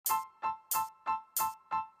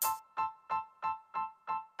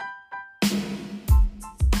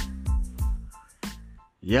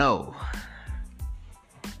Yo,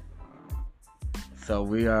 so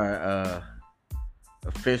we are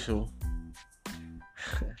official.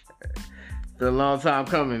 It's been a long time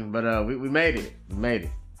coming, but we made it. We made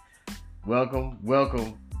it. Welcome,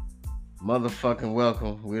 motherfucking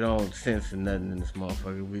welcome. We don't censor nothing in this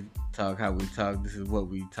motherfucker. We talk how we talk. This is what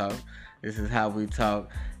we talk. This is how we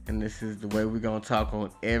talk, and this is the way we're gonna talk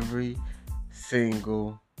on every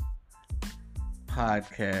single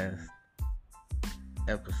podcast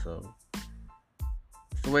episode.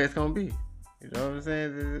 It's the way it's gonna be. You know what I'm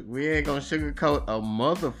saying? We ain't gonna sugarcoat a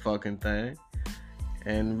motherfucking thing.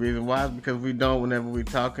 And the reason why is because we don't whenever we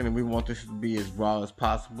talking, and we want this to be as raw as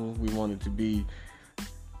possible. We want it to be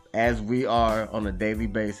as we are on a daily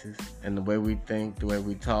basis, and the way we think, the way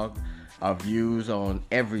we talk, our views on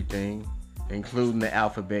everything, including the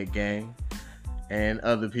alphabet gang and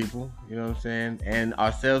other people, you know what I'm saying? And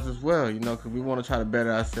ourselves as well, you know, because we want to try to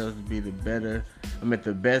better ourselves to be the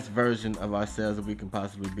best version of ourselves that we can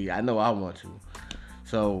possibly be. I know I want to.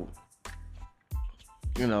 So,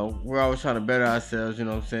 you know, we're always trying to better ourselves, you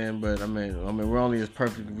know what I'm saying? But I mean, we're only as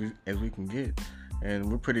perfect as we can get,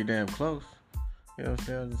 and we're pretty damn close. You know what I'm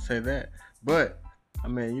saying? I'll just say that. But I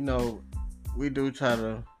mean, you know, we do try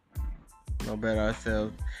to better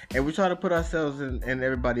ourselves, and we try to put ourselves in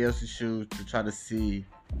everybody else's shoes to try to see,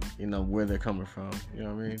 you know, where they're coming from. You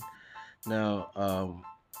know what I mean? Now,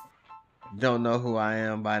 don't know who I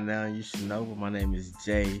am by now. You should know, but my name is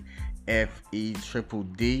JFE.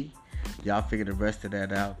 Y'all figure the rest of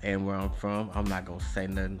that out, and where I'm from. I'm not gonna say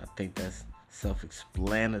nothing. I think that's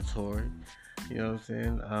self-explanatory. You know what I'm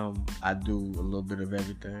saying? I do a little bit of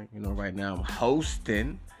everything. You know, right now I'm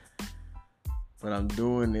hosting, but I'm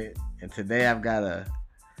doing it. And today I've got a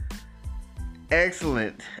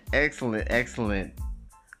excellent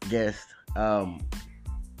guest.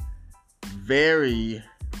 Very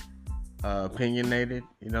opinionated.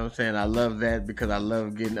 You know what I'm saying? I love that because I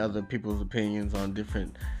love getting other people's opinions on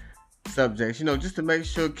different subjects, you know, just to make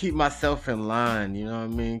sure, keep myself in line, you know what I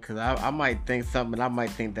mean? Because I might think something, I might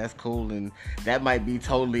think that's cool, and that might be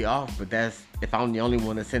totally off, but that's if I'm the only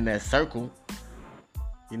one that's in that circle.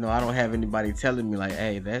 You know, I don't have anybody telling me like,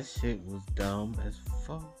 hey, that shit was dumb as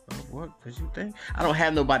fuck. What you think? I don't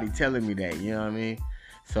have nobody telling me that, you know what I mean?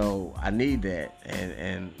 So I need that,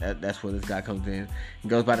 and that's where this guy comes in. He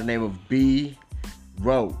goes by the name of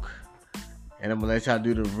B-Roke, and I'm gonna let y'all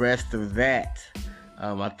do the rest of that.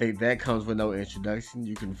 I think that comes with no introduction.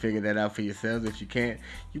 You can figure that out for yourselves. If you can't,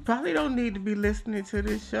 you probably don't need to be listening to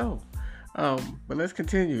this show. But let's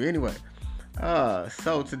continue. Anyway,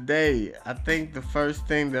 so today, I think the first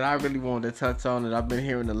thing that I really wanted to touch on that I've been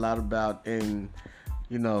hearing a lot about in,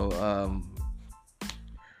 you know,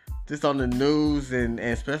 just on the news and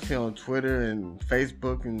especially on Twitter and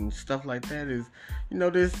Facebook and stuff like that is, you know,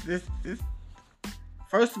 this.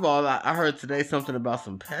 First of all, I heard today something about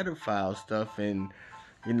some pedophile stuff and,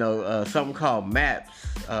 you know, something called maps.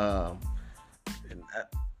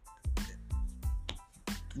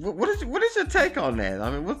 What is your take on that?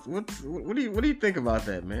 I mean, what do you think about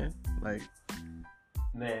that, man? Like,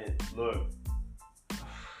 man, look,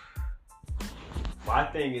 my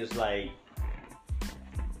thing is like,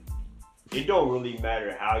 it don't really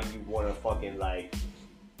matter how you want to fucking like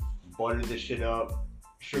butter this shit up,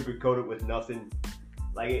 sugarcoat it with nothing.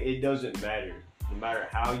 Like, it doesn't matter. No matter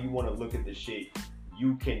how you want to look at the shit,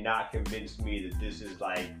 you cannot convince me that this is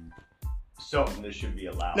like something that should be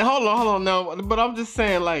allowed. Now hold on, no, but I'm just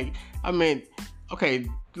saying, like, I mean, okay,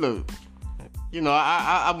 look, you know,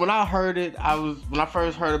 I when I heard it, when I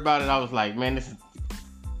first heard about it, I was like, man, this is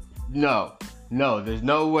no, there's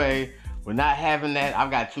no way we're not having that.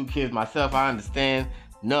 I've got 2 kids myself. I understand,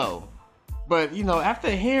 no, but you know, after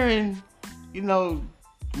hearing, you know,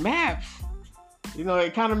 maps. You know,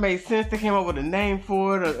 it kind of made sense. They came up with a name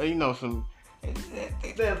for it, or you know, some. Man,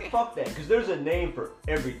 fuck that, because there's a name for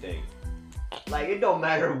everything. Like, it don't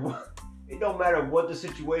matter what the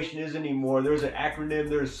situation is anymore. There's an acronym.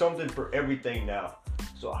 There's something for everything now.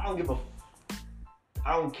 So I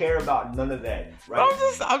don't care about none of that. Right?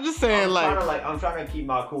 I'm just saying, I'm trying to keep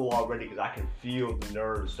my cool already because I can feel the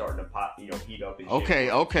nerves starting to pop, you know, heat up and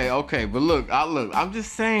shit. Okay. But look. I'm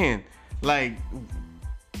just saying, like,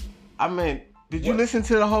 I mean. Did you listen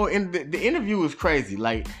to the whole the interview was crazy.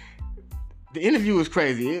 Like, the interview was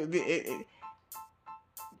crazy.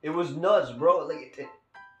 It was nuts, bro. Like,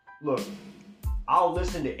 look, I'll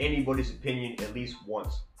listen to anybody's opinion at least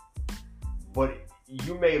once. But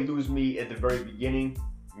you may lose me at the very beginning,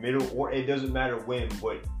 middle, or it doesn't matter when.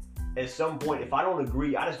 But at some point, if I don't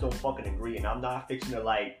agree, I just don't fucking agree. And I'm not fixing to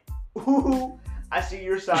like, ooh, I see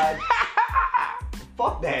your side.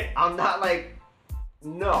 Fuck that. I'm not like,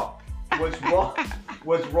 no. What's wrong?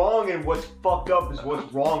 What's wrong and what's fucked up is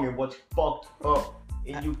what's wrong and what's fucked up.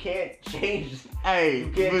 And you can't change. Hey,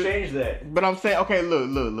 you can't change that. But I'm saying, okay,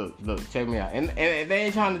 look, check me out. And they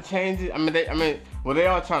ain't trying to change it. I mean, they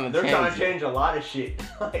are trying to. They're change trying to change a lot of shit.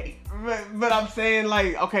 Like, but I'm saying,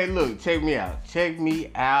 like, okay, look, check me out. You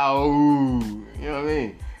know what I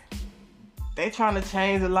mean? They trying to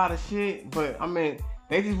change a lot of shit, but I mean,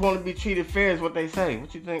 they just want to be treated fair, is what they say.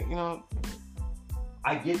 What you think? You know?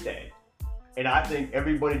 I get that, and I think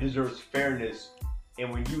everybody deserves fairness. And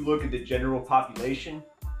when you look at the general population,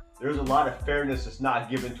 there's a lot of fairness that's not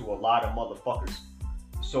given to a lot of motherfuckers.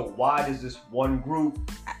 So why does this one group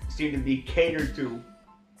seem to be catered to?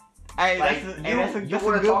 Hey, like, you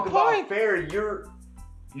want to talk point. about fair?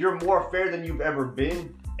 You're more fair than you've ever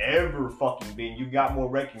fucking been. You got more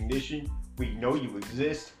recognition. We know you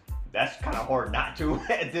exist. That's kind of hard not to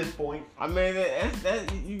at this point. I mean,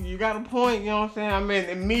 you got a point. You know what I'm saying? I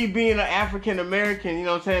mean, me being an African American, you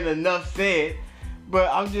know what I'm saying? Enough said. But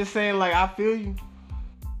I'm just saying, like, I feel you.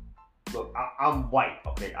 Look, I'm white,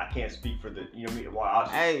 okay? I can't speak for the, you know what I mean? Well,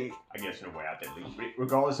 I guess in a way I did leave. But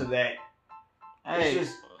regardless of that, it's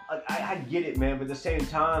just, I get it, man. But at the same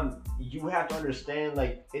time, you have to understand,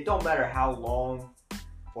 like, it don't matter how long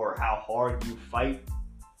or how hard you fight.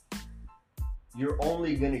 You're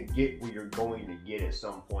only going to get where you're going to get at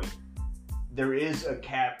some point. There is a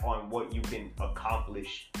cap on what you can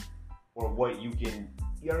accomplish or what you can,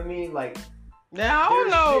 you know what I mean? Like, now, I don't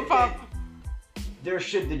know if there's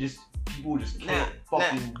shit that just people just can't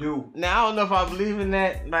fucking do. Now, I don't know if I believe in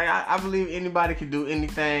that. Like, I believe anybody can do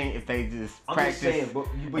anything if they just practice. Just saying,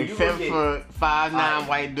 but except for 5'9"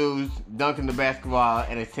 white dudes dunking the basketball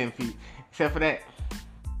and it's 10 feet. Except for that.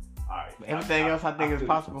 Alright. Everything else I think is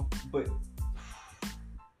possible. But,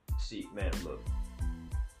 see, man, look.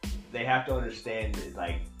 They have to understand that,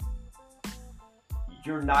 like,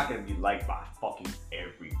 you're not going to be liked by fucking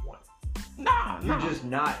everyone. You're just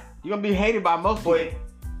not. You're gonna be hated by most people.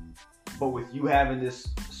 But with you having this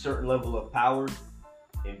certain level of power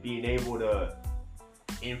and being able to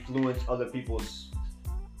influence other people's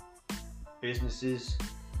businesses,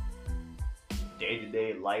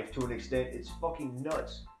 day-to-day life to an extent, it's fucking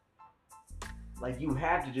nuts. Like, you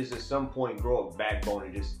have to just at some point grow a backbone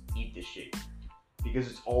and just eat the shit. Because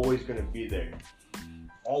it's always gonna be there.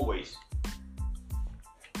 Always.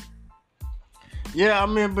 Yeah, I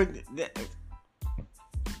mean, but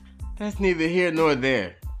that's neither here nor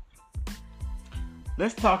there.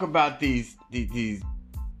 Let's talk about these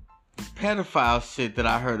pedophile shit that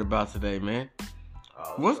I heard about today, man.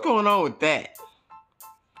 What's going on with that?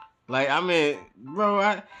 Like, I mean, bro,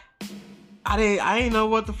 I ain't know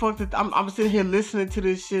what the fuck that I'm sitting here listening to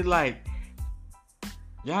this shit like,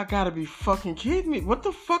 y'all gotta be fucking kidding me. What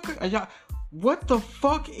the fuck are y'all? What the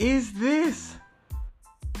fuck is this?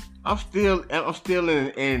 I'm still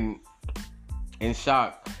in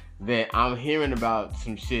shock that I'm hearing about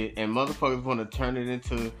some shit and motherfuckers want to turn it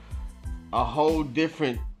into a whole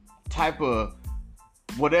different type of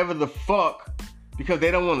whatever the fuck because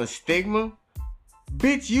they don't want a stigma.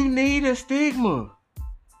 Bitch, you need a stigma.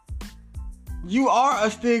 You are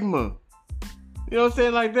a stigma. You know what I'm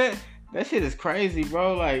saying? Like that shit is crazy,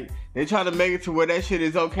 bro. Like, they try to make it to where that shit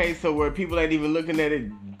is okay, so where people ain't even looking at it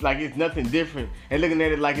like it's nothing different. They're looking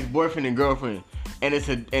at it like it's boyfriend and girlfriend, and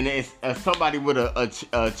it's somebody with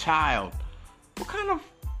a child. What kind of,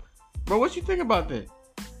 bro? What you think about that?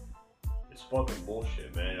 It's fucking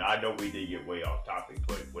bullshit, man. I know we did get way off topic,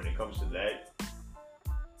 but when it comes to that,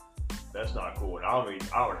 that's not cool. And I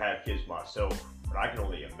don't have kids myself, but I can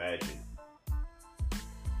only imagine.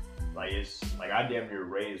 Like, it's like I damn near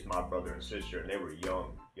raised my brother and sister, and they were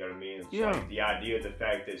young. You know what I mean? It's like the idea of the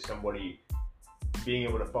fact that somebody being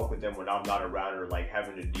able to fuck with them when I'm not around, or like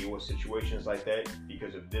having to deal with situations like that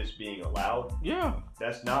because of this being allowed. Yeah,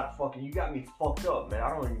 that's not fucking. You got me fucked up, man. I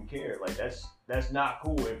don't even care. Like, that's not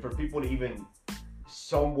cool. And for people to even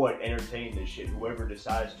somewhat entertain this shit, whoever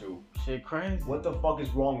decides to, shit crazy. What the fuck is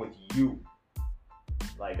wrong with you?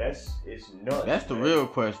 Like, it's nuts. That's the real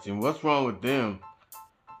question. What's wrong with them?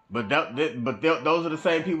 But those are the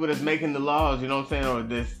same people that's making the laws, you know what I'm saying? Or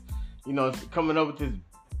this, you know, coming up with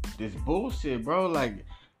this bullshit, bro. Like,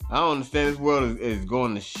 I don't understand. This world is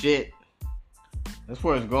going to shit. That's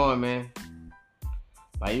where it's going, man.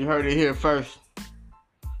 Like, you heard it here first.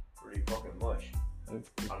 Pretty fucking much. I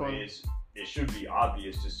mean, it should be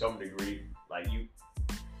obvious to some degree. Like,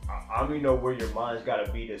 I don't even know where your mind's got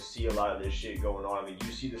to be to see a lot of this shit going on. I mean,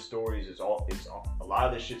 you see the stories. It's a lot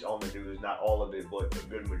of this shit's on the news. Not all of it, but a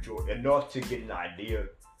good majority, enough to get an idea.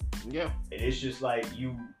 Yeah. And it's just like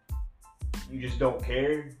you just don't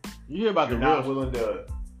care. You hear about You're not willing to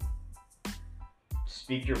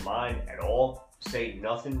speak your mind at all. say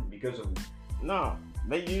nothing because of. No,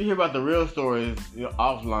 you hear about the real stories,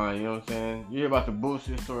 offline. You know what I'm saying? You hear about the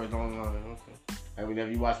bullshit stories online. You know what I'm saying? Like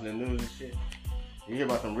whenever you watching the news and shit, you hear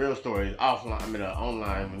about some real stories offline. I mean,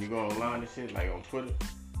 online. When you go online and shit, like on Twitter,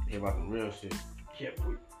 you hear about some real shit. Yeah,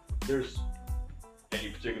 but there's any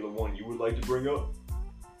particular one you would like to bring up?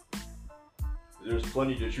 There's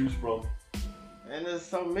plenty to choose from. And there's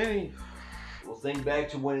so many. Well, think back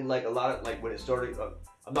to when, like, a lot of, like, when it started.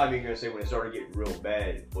 I'm not even gonna say when it started getting real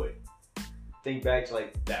bad, but think back to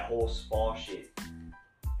like that whole spa shit,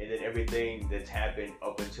 and then everything that's happened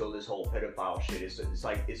up until this whole pedophile shit. It's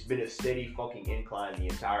like it's been a steady fucking incline the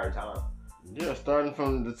entire time. Yeah, starting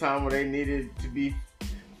from the time where they needed to be,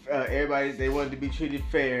 everybody, they wanted to be treated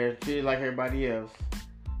fair, treated like everybody else.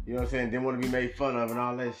 You know what I'm saying? Didn't want to be made fun of and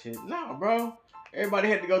all that shit. Nah, bro. Everybody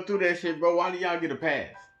had to go through that shit, bro. Why do y'all get a pass?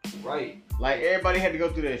 Right. Like, everybody had to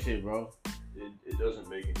go through that shit, bro. It doesn't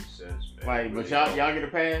make any sense, man. Like, but y'all get a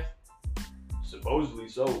pass? Supposedly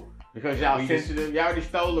so. Because y'all sensitive. Y'all already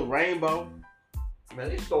stole the rainbow. Man,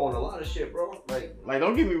 they stolen a lot of shit, bro. Like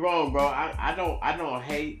don't get me wrong, bro. I don't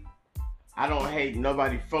hate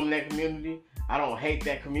nobody from that community. I don't hate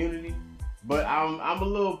that community. But I'm a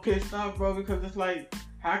little pissed off, bro, because it's like,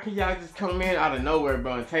 how can y'all just come in out of nowhere,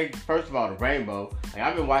 bro, and take, first of all, the rainbow? Like,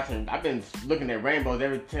 I've been looking at rainbows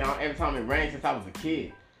every time it rained since I was a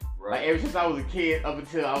kid. Right. Like, ever since I was a kid up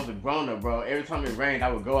until I was a grown-up, bro, every time it rained,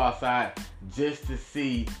 I would go outside just to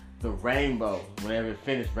see the rainbow whenever it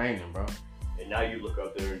finished raining, bro. And now you look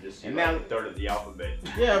up there and just see and like now, a third of the alphabet.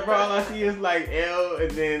 Yeah, bro, all I see is like L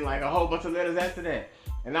and then like a whole bunch of letters after that.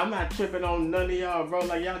 And I'm not tripping on none of y'all, bro.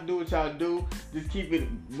 Like, y'all do what y'all do. Just keep it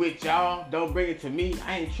with y'all. Don't bring it to me.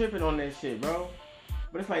 I ain't tripping on that shit, bro.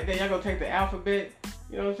 But it's like, then y'all gonna take the alphabet.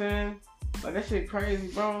 You know what I'm saying? Like, that shit crazy,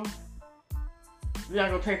 bro.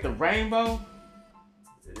 Y'all gonna take the rainbow?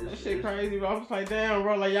 That shit crazy, bro. I'm just like, damn,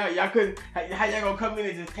 bro. Like, y'all couldn't. How y'all gonna come in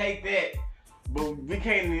and just take that? But we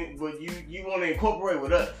can't. But you want to incorporate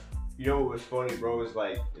with us? You know what was funny, bro? Is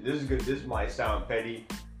like, this is good. This might sound petty.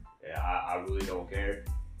 Yeah, I really don't care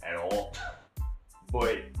at all.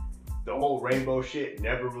 But the whole rainbow shit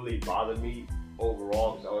never really bothered me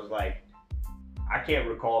overall, because I was like, I can't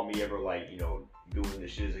recall me ever like, doing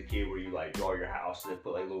this shit as a kid where you like draw your house and then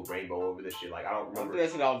put like a little rainbow over this shit. Like, I don't remember.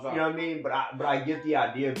 That shit all the time. You know what I mean? But I get the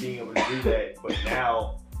idea of being able to do that. But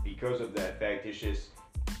now, because of that fact,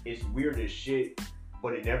 it's weird as shit.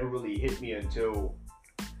 But it never really hit me until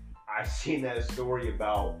I seen that story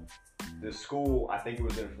about the school. I think it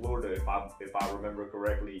was in Florida, if I remember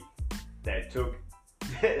correctly, that took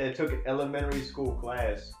an elementary school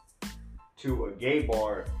class to a gay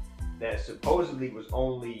bar that supposedly was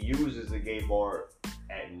only used as a gay bar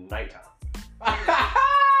at nighttime.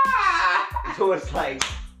 So it's like,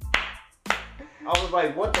 I was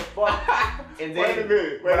like, what the fuck? And then,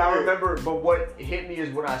 I remember, but what hit me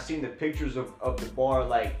is when I seen the pictures of the bar,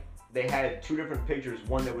 like, they had two different pictures.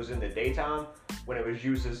 One that was in the daytime, when it was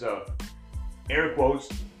used as a, air quotes,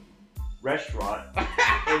 restaurant.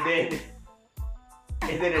 and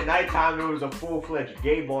then at nighttime, it was a full-fledged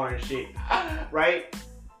gay bar and shit, right?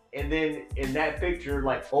 And then in that picture,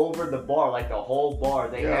 like, over the bar, like the whole bar,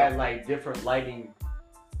 they had like different lighting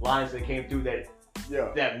lines that came through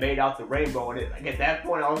that made out the rainbow. And like, at that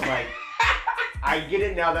point, I was like, I get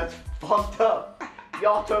it now. That's fucked up.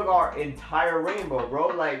 Y'all took our entire rainbow, bro.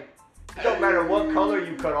 Like, it don't matter what color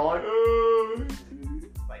you cut on.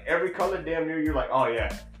 Like, every color damn near, you're like, oh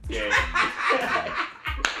yeah.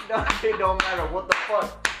 No, it don't matter what the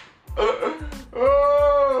fuck.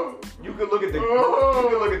 You could look at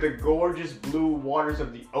the gorgeous blue waters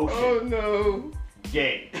of the ocean. Oh no.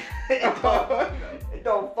 Gay. It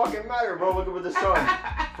don't fucking matter, bro. Look at the sun.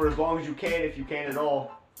 For as long as you can, if you can at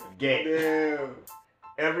all. Gay. Damn.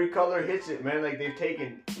 Every color hits it, man. Like, they've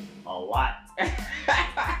taken a lot.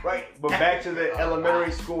 Right? But back to the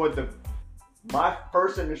elementary school. My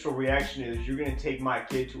first initial reaction is, you're gonna take my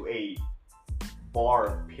kid to a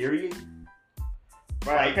bar, period?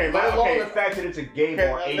 Right. Like, okay, let alone the fact that it's a gay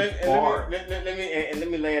bar, bar. Let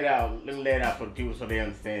me lay it out. Let me lay it out for the people so they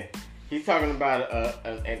understand. He's talking about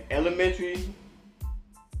an elementary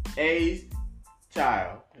aged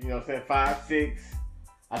child. You know what I'm saying? 5, 6,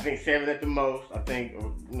 I think 7 at the most. I think,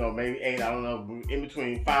 maybe 8. I don't know. In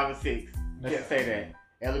between 5 and 6. Let's just say that.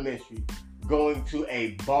 Elementary. Going to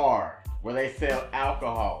a bar where they sell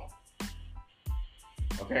alcohol.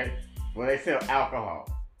 Okay? Where they sell alcohol.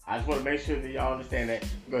 I just want to make sure that y'all understand that.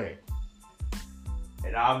 Go ahead.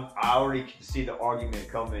 And I already can see the argument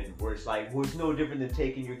coming where it's like, well, it's no different than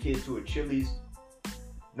taking your kids to a Chili's.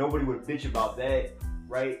 Nobody would bitch about that,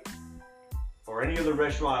 right? Or any other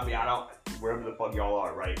restaurant. I mean, wherever the fuck y'all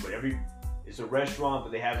are, right? But it's a restaurant,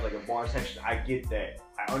 but they have like a bar section. I get that.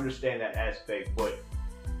 I understand that aspect. But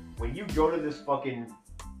when you go to this fucking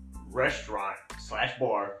restaurant /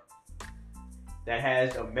 bar that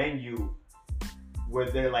has a menu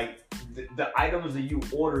where they're like the items that you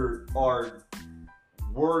order are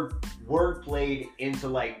word played into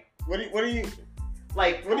like what do you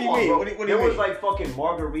like what do you mean? Bro. What do you there was mean? like fucking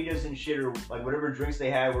margaritas and shit, or like whatever drinks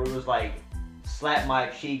they had, where it was like slap my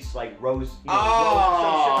cheeks, like rose, rose or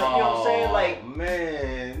some shit, like, you know what I'm saying? Like,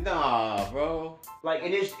 man, nah, bro. Like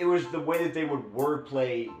it was the way that they would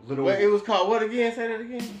wordplay little. But it was called what again? Say that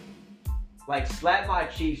again. Like slap my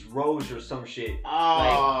cheeks, rose or some shit. Oh,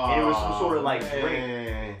 like, and it was some sort of like man.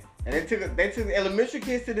 drink. And they took elementary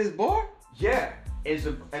kids to this bar. Yeah, it's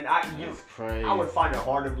crazy. I would find it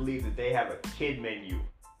hard to believe that they have a kid menu.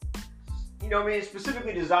 You know what I mean? It's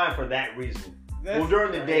specifically designed for that reason. Well,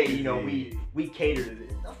 during the day, you know, we cater to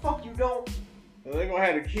this. The fuck you don't? So they're gonna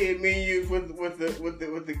have the kid menus with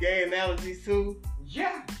the gay analogies too.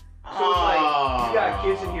 Yeah. So it's like you got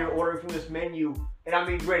kids in here ordering from this menu, and I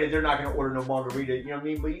mean, granted, they're not gonna order no margarita. You know what I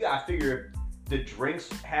mean? But you gotta figure if the drinks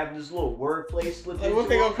have this little wordplay slipped into what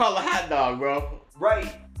they gonna call a hot dog, bro?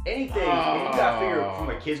 Right. Anything. And you gotta figure from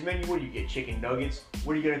a kid's menu, what do you get? Chicken nuggets?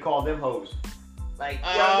 What are you gonna call them hoes? Like, you know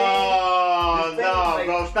what I mean? No, like,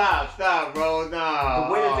 bro, stop, bro, no.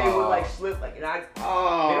 The way that they would like slip, like, and they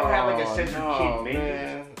don't have like a censored kid menu.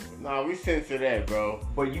 Man. No, we censor that, bro.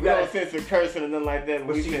 But you gotta censor cursing and nothing like that.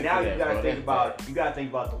 But see, now you gotta think about bad. you gotta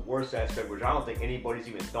think about the worst aspect, which I don't think anybody's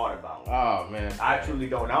even thought about. Oh man, I truly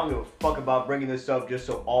don't. I don't give a fuck about bringing this up just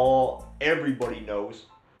so everybody knows.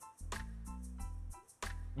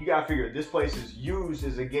 You gotta figure this place is used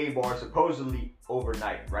as a gay bar supposedly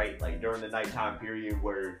overnight, right? Like during the nighttime period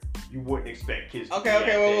where you wouldn't expect kids to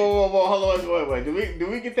Okay, whoa, hold on, wait. Do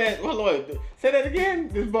we get that? Hold on, wait. Say that again.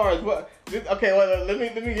 This bar is what? Okay, well, let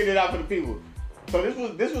me get it out for the people. So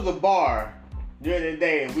this was a bar during the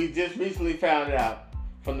day, and we just recently found out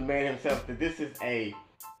from the man himself that this is a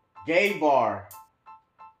gay bar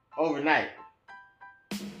overnight.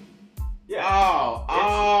 Yeah.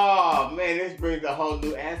 Oh man, this brings a whole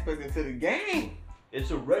new aspect into the game.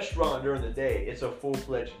 It's a restaurant during the day. It's a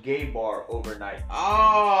full-fledged gay bar overnight.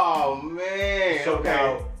 Oh man. So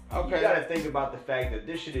now, you gotta think about the fact that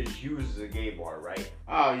this shit is used as a gay bar, right?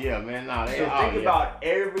 Oh yeah, man. Nah, so think about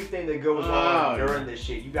everything that goes on during this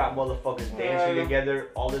shit. You got motherfuckers dancing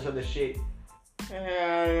together, all this other shit.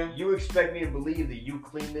 You expect me to believe that you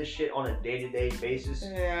clean this shit on a day-to-day basis?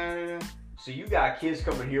 So you got kids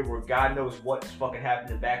coming here where God knows what's fucking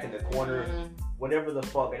happening back in the corner, whatever the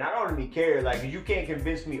fuck. And I don't even care, like, 'cause you can't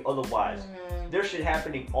convince me otherwise. There's shit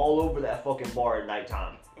happening all over that fucking bar at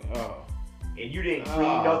nighttime. And you didn't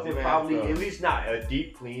clean nothing, man, probably, at least not a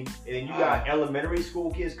deep clean. And then you got elementary school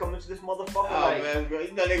kids coming to this motherfucker. Like, man, bro,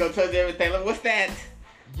 you know they gonna touch everything. Like, what's that?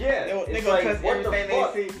 Yeah, they gonna like, touch everything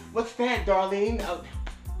they see. What's that, Darlene?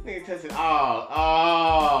 Nigga touching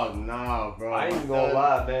oh no, bro. I ain't gonna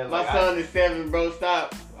lie, man. My son is 7, bro.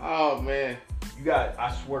 Stop. Oh man. You got.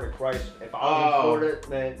 I swear to Christ, if I was in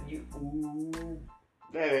Florida,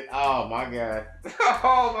 man, oh my god.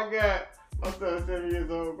 Oh my god. My son is 7 years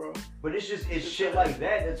old, bro. But it's shit like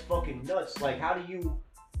that that's fucking nuts. Like, how do you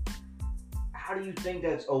think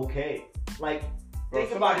that's okay? Like, bro,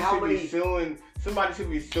 think about how many. Somebody should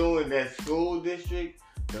be suing that school district,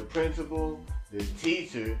 the principal, the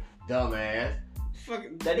teacher, dumbass.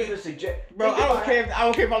 That even suggest, bro. I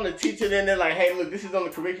don't care if I'm the teacher. Then they're like, "Hey, look, this is on the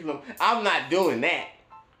curriculum." I'm not doing that.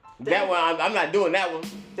 That one, I'm not doing that one.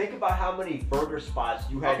 Think about how many burger spots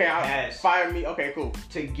you had to pass. Fire me. Okay, cool.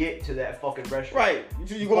 To get to that fucking restaurant. Right.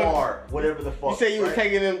 You going bar, whatever the fuck. You said you were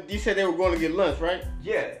taking them. You said they were going to get lunch, right?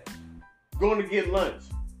 Yeah. Going to get lunch.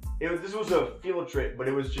 This was a field trip, but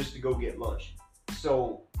it was just to go get lunch.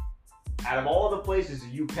 So, out of all the places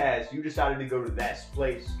that you passed, you decided to go to that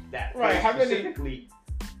place. That place specifically.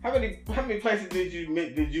 How many places did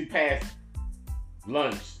you pass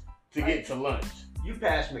lunch to get to lunch? You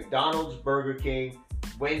passed McDonald's, Burger King,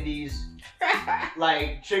 Wendy's,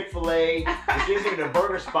 like Chick-fil-A. Which isn't even a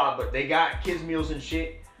burger spot, but they got kids meals and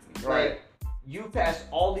shit. Right. Like, you passed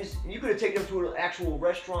all these. You could have taken them to an actual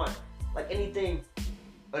restaurant, like anything.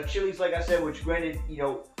 A Chili's, like I said, which granted, you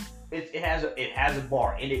know, it has a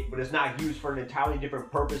bar in it, but it's not used for an entirely different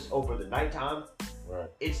purpose over the nighttime. Right.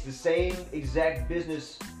 It's the same exact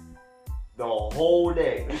business the whole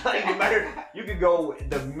day. Like, no matter, you could go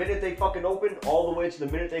the minute they fucking open all the way to the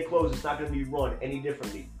minute they close. It's not gonna be run any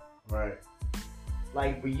differently. Right.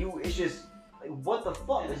 Like, but it's just like, what the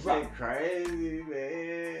fuck? It's like crazy,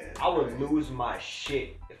 man. I would lose my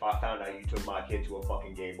shit if I found out you took my kid to a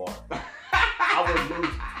fucking gay bar. I would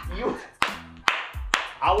lose you.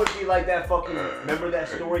 I would be like that fucking. Remember that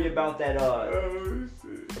story about that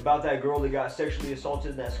about that girl that got sexually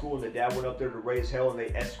assaulted in that school, and the dad went up there to raise hell, and they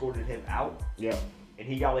escorted him out. Yeah. And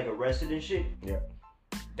he got like arrested and shit. Yeah.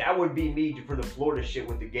 That would be me for the Florida shit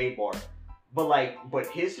with the gay bar. But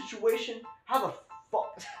his situation, how the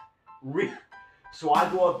fuck? So I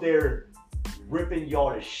go up there ripping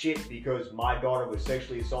y'all to shit because my daughter was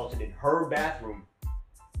sexually assaulted in her bathroom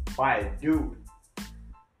by a dude.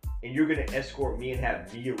 And you're gonna escort me and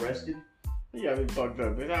have me arrested? You got me fucked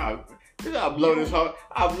up, bitch. I'll blow this whole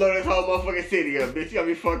motherfucking city up, bitch. You got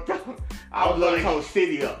me fucked up. I'll blow this whole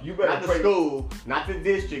city up. You better not the school, not the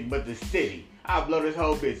district, but the city. I'll blow this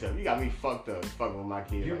whole bitch up. You got me fucked up fucking with my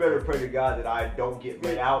kids. You better pray to God that I don't get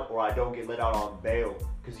let out or I don't get let out on bail.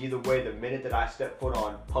 Because either way, the minute that I step foot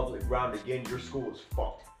on public ground again, your school is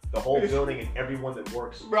fucked. The whole building and everyone that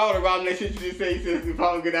works. Bro, around that shit you just say, since if I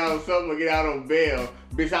don't get out on something or get out on bail,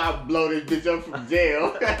 bitch, I'll blow this bitch up from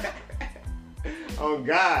jail. Oh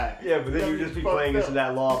God. Yeah, but then you just be playing into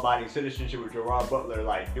that law-abiding citizenship with Gerard Butler,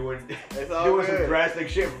 like doing some drastic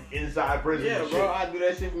shit from inside prison. Yeah, bro, I do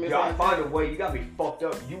that shit from inside. You gotta find a way. You gotta be fucked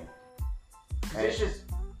up. It's just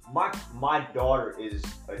my daughter is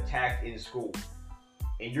attacked in school,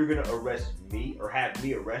 and you're gonna arrest me or have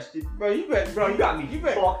me arrested, bro. You got me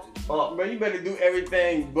fucked up, bro. You better do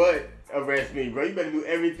everything but arrest me, bro. You better do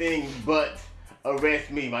everything but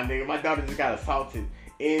arrest me, my nigga. My daughter just got assaulted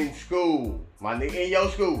in school, my nigga, in your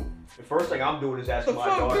school. The first thing I'm doing is asking my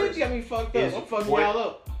daughter. Bitch, you got me fucked up. I'm fucking y'all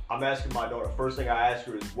up. I'm asking my daughter. First thing I ask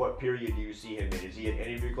her is, what period do you see him in? Is he in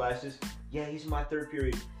any of your classes? Yeah, he's in my third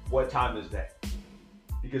period. What time is that?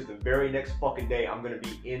 Because the very next fucking day, I'm gonna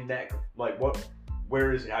be in that. Like, what?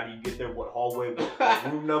 Where is it? How do you get there? What hallway? What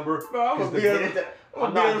room number? Bro, I'm gonna be there.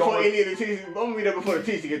 I'm gonna be there before the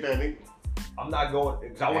teacher get there, nigga. I'm not going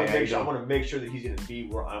because I want to make sure. I want to make sure that he's gonna be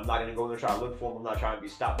where I'm not gonna go in there try to look for him. I'm not trying to be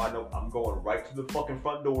stopped by no. I'm going right to the fucking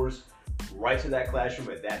front doors, right to that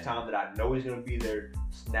classroom at that time that I know he's gonna be there.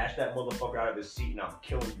 Snatch that motherfucker out of his seat, and I'm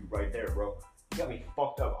killing you right there, bro. You got me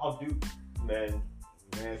fucked up. I'll do, man.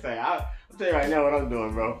 I'll tell you right now what I'm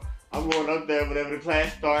doing, bro. I'm going up there whenever the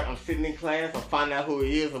class starts. I'm sitting in class. I'm finding out who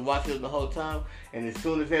he is and watching him the whole time. And as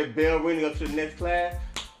soon as that bell rings up to the next class,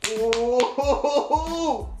 ooh,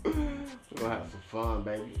 we're gonna have some fun,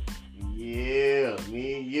 baby. Yeah,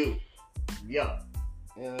 me and you. Yeah.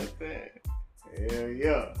 You know what I'm saying? Hell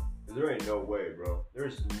yeah. There ain't no way, bro.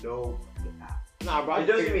 There's no. Nah, bro. It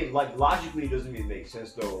doesn't mean, like, logically, it doesn't even make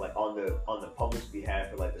sense though. Like on the public's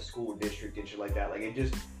behalf, or like the school district and shit like that. Like it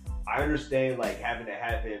just, I understand like having to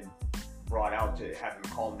have him brought out to have him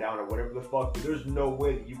calm down or whatever the fuck. But there's no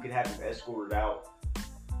way that you can have him escorted out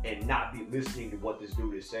and not be listening to what this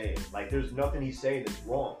dude is saying. Like there's nothing he's saying that's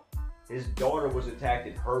wrong. His daughter was attacked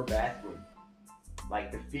in her bathroom,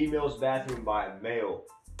 like the female's bathroom by a male,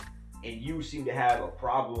 and you seem to have a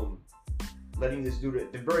problem letting this dude,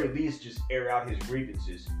 at the very least, just air out his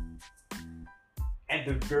grievances. At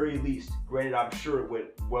the very least, granted, I'm sure it went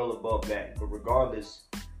well above that, but regardless,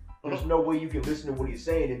 there's no way you can listen to what he's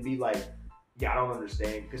saying and be like, yeah, I don't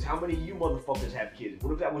understand. Because how many of you motherfuckers have kids?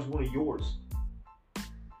 What if that was one of yours?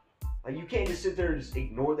 Like, you can't just sit there and just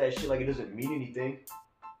ignore that shit like it doesn't mean anything.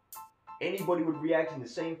 Anybody would react in the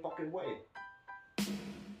same fucking way.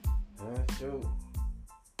 That's true.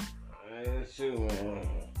 That's true, man.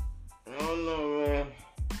 I don't know, man.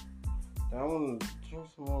 I want to drink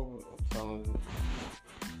some more. I'm telling you.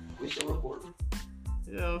 We still recording?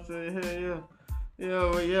 Yeah, I'm saying, hell yeah.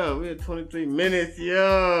 Yeah, we had 23 minutes,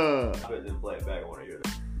 yeah. I better than play it back. I want to hear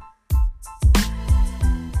that.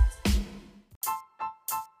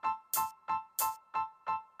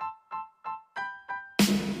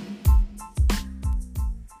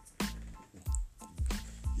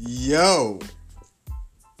 Yo,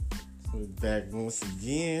 we're back once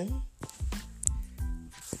again,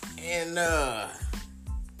 and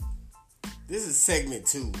this is segment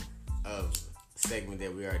 2 of the segment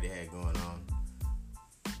that we already had going on.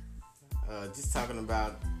 Just talking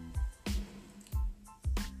about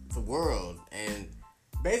the world and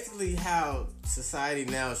basically how society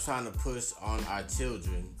now is trying to push on our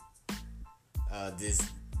children this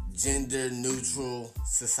gender neutral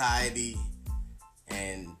society.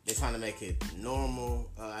 And they're trying to make it normal.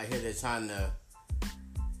 I hear they're trying to,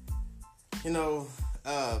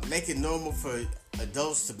 make it normal for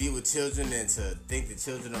adults to be with children and to think that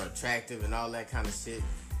children are attractive and all that kind of shit.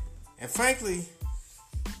 And frankly,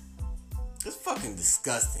 it's fucking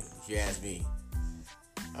disgusting, if you ask me.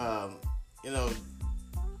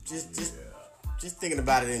 Just thinking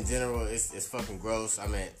about it in general, it's fucking gross. I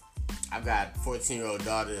mean, I've got a 14-year-old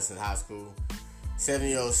daughter that's in high school,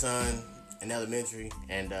 7-year-old son in elementary,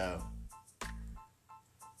 and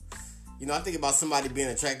I think about somebody being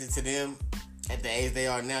attracted to them at the age they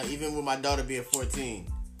are now, even with my daughter being 14.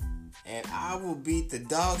 And I will beat the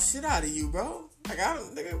dog shit out of you, bro. Like,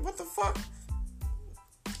 nigga, what the fuck?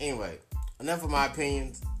 Anyway, enough of my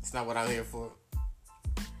opinions. It's not what I'm here for.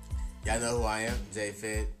 Y'all know who I am,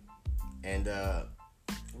 J-Fed. And we're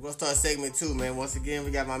going to start segment 2, man. Once again,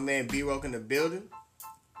 we got my man B-Roke in the building.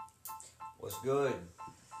 What's good?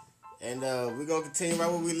 And we're going to continue right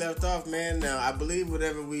where we left off, man. Now, I believe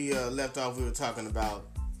whatever we left off, we were talking about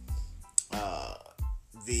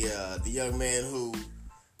the young man who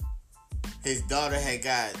his daughter had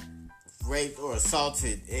got raped or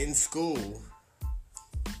assaulted in school.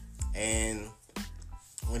 And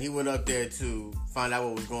when he went up there to find out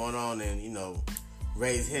what was going on and,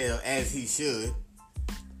 raise hell as he should,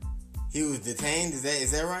 he was detained.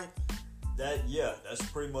 Is that right? That's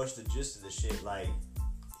pretty much the gist of the shit. Like,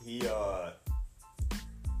 he,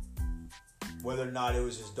 whether or not it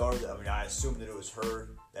was his daughter, I assume that it was her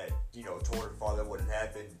that, told her father what had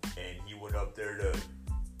happened, and he went up there to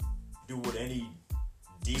do what any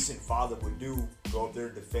decent father would do, go up there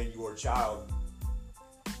and defend your child.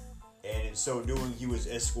 And in so doing, he was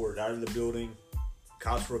escorted out of the building.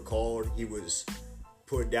 Cops were called. He was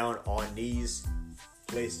put down on knees,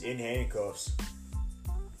 placed in handcuffs.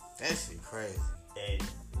 That shit crazy. And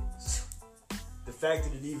the fact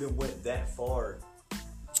that it even went that far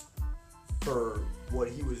for what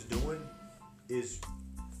he was doing is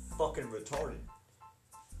fucking retarded.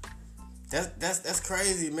 That's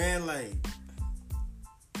crazy, man. Like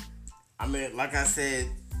I said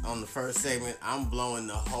on the first segment, I'm blowing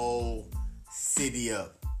the whole city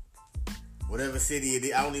up. Whatever city it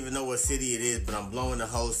is, I don't even know what city it is, but I'm blowing the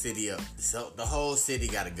whole city up. So the whole city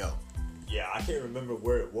gotta go. Yeah, I can't remember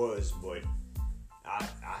where it was, but I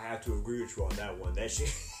have to agree with you on that one. That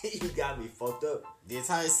shit, you got me fucked up. The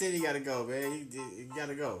entire city gotta go, man. You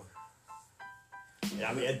gotta go.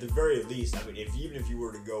 Yeah, at the very least, even if you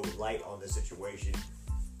were to go light on the situation,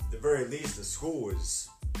 at the very least, the school is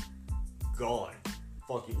gone.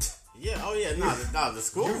 Fucking. Yeah, oh yeah, nah, the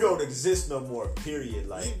school. You don't exist no more, period.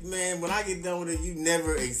 Like, man, when I get done with it, you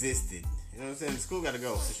never existed. You know what I'm saying? The school gotta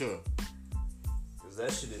go, for sure. Because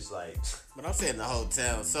that shit is like. But I'm saying the whole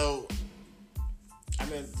town. So,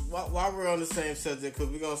 while we're on the same subject,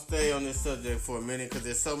 because we're going to stay on this subject for a minute, because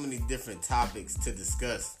there's so many different topics to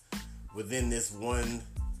discuss within this one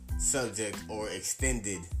subject or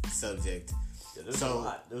extended subject. Yeah, there's a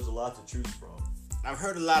lot. There's a lot to choose from. I've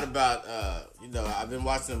heard a lot about, I've been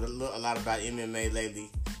watching a lot about MMA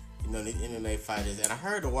lately, the MMA fighters. And I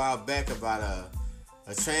heard a while back about a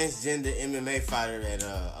transgender MMA fighter and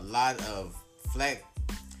a lot of flack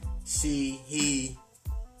it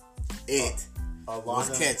was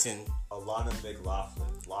catching. Alana McLaughlin.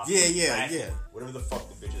 Yeah. Whatever the fuck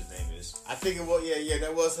the bitch's name is. I think it was,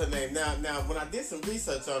 that was her name. Now, when I did some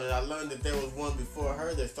research on it, I learned that there was one before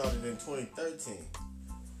her that started in 2013.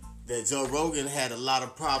 That Joe Rogan had a lot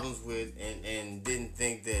of problems with and didn't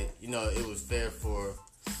think that, it was fair for,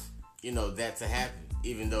 that to happen,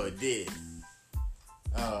 even though it did.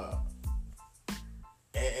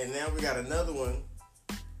 And now we got another one.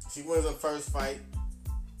 She wins her first fight.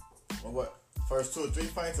 Or what? First 2 or 3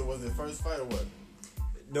 fights, or was it first fight or what?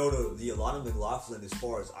 No, the Alana McLaughlin, as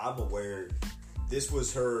far as I'm aware, this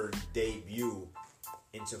was her debut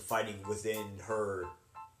into fighting within her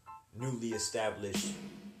newly established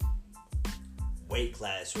weight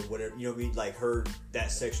class or whatever, like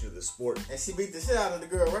that section of the sport. And she beat the shit out of the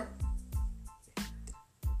girl, right?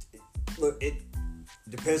 Look, it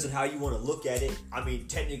depends on how you want to look at it.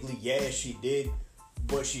 Technically, yeah, she did,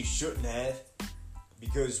 but she shouldn't have,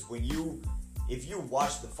 because if you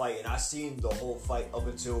watch the fight, and I seen the whole fight up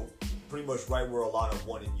until pretty much right where Alana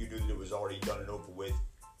won, and you knew that it was already done and over with.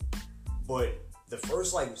 But the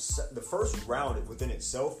first round within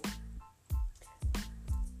itself,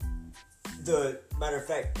 the matter of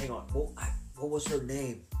fact, hang on, what was her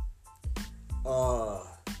name? Hang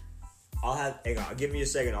on, give me a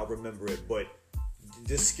second, I'll remember it. But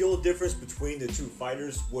the skill difference between the two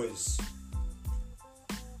fighters was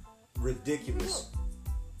ridiculous.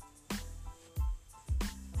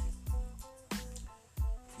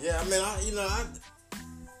 Yeah,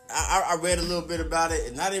 I read a little bit about it,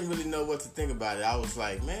 and I didn't really know what to think about it. I was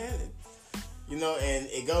like, man, and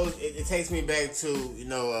it takes me back to,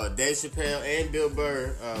 Dave Chappelle and Bill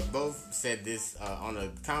Burr both said this on a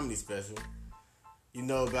comedy special,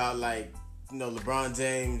 about LeBron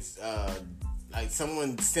James, like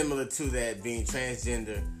someone similar to that being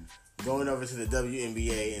transgender, going over to the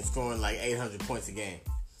WNBA and scoring like 800 points a game.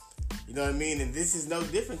 You know what I mean? And this is no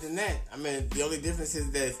different than that. The only difference is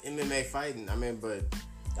that it's MMA fighting.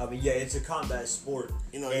 yeah, it's a combat sport.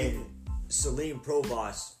 And Celine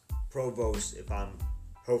Provost, if I'm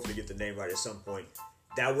hopefully get the name right at some point,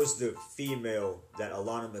 that was the female that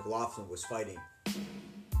Alana McLaughlin was fighting,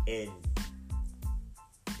 and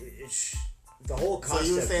the whole concept. So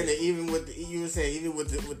you were saying that even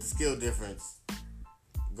with the skill difference,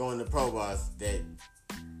 going to Provost, that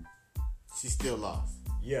she still lost.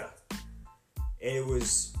 Yeah, and it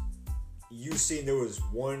was there was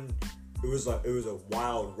one. It was a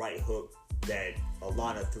wild right hook that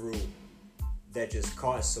Alana threw that just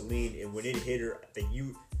caught Celine, and when it hit her,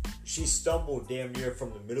 she stumbled damn near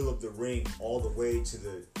from the middle of the ring all the way to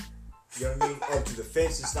the, you know what I mean, up to the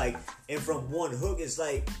fence. It's like, and from one hook, it's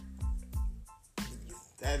like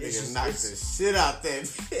that nigga knocked the shit out that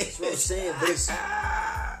bitch. That's what I'm saying,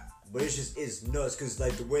 but it's nuts, because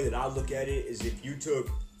like the way that I look at it is, if you took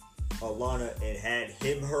Alana and had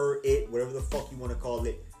him, her, it, whatever the fuck you want to call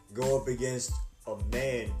it, go up against a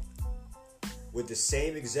man with the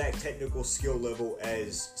same exact technical skill level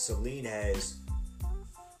as Celine has,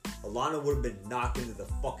 Alana would have been knocked into the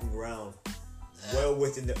fucking ground well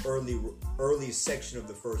within the early section of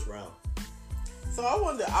the first round. So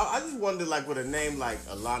I just wonder, like, with a name like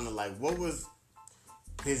Alana, like, what was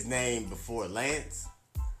his name before? Lance?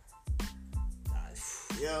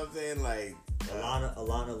 You know what I'm saying? Like,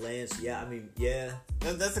 Alana Lance. Yeah, I mean, yeah.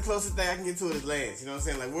 That's the closest thing I can get to it is Lance. You know what I'm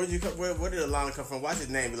saying? Like, where did Alana come from? Why's his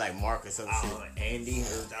name be like Mark or some shit? Andy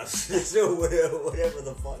or whatever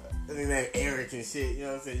the fuck. His name Eric and shit. You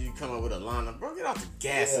know what I'm saying? You come up with Alana, bro. Get off the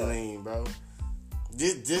gasoline, bro.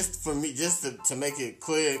 Just for me, just to make it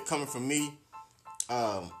clear, coming from me,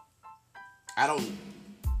 I don't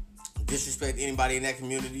disrespect anybody in that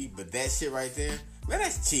community, but that shit right there, man,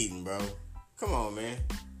 that's cheating, bro. Come on, man.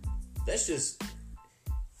 That's just,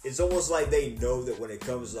 it's almost like they know that when it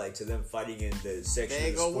comes like to them fighting in the section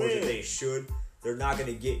of the sport that they should, they're not going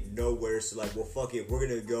to get nowhere. So like, well, fuck it, we're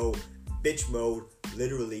going to go bitch mode,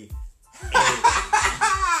 literally,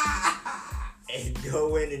 and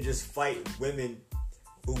go in and just fight women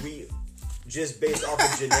who we, just based off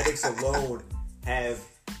of genetics alone, have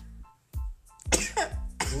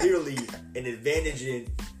clearly an advantage in.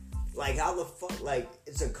 Like, how the fuck, like,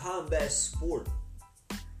 it's a combat sport.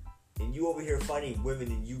 And you over here fighting women,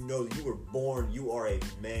 and you know you were born, you are a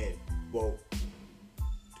man. Well,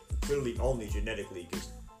 clearly only genetically, because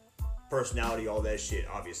personality, all that shit,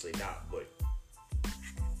 obviously not. But,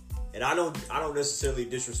 and I don't necessarily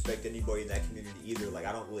disrespect anybody in that community either. Like,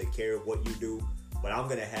 I don't really care what you do, but I'm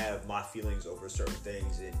gonna have my feelings over certain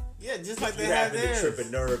things. And yeah, just like they have theirs. If you happen to trip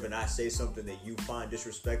a nerve and I say something that you find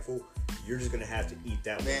disrespectful, you're just gonna have to eat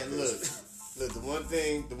that. Man, look, the one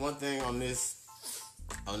thing on this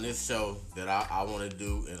show that I want to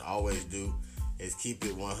do and always do is keep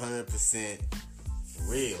it 100%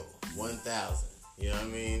 real, 1,000. You know what I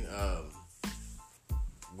mean?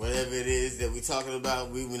 Whatever it is that we're talking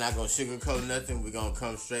about, we're not gonna sugarcoat nothing. We're gonna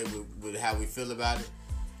come straight with how we feel about it,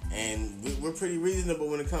 and we're pretty reasonable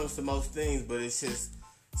when it comes to most things. But it's just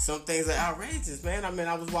some things are outrageous, man. I mean,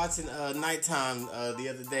 I was watching Nighttime the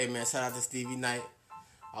other day, man. Shout out to Stevie Knight.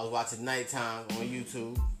 I was watching Nighttime on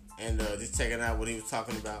YouTube and just checking out what he was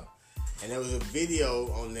talking about. And there was a video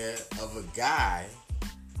on there of a guy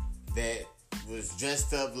that was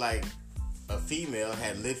dressed up like a female,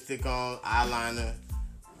 had lipstick on, eyeliner,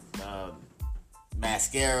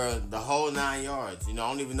 mascara, the whole 9 yards. You know, I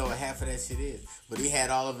don't even know what half of that shit is, but he had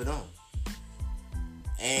all of it on.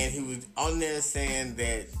 And he was on there saying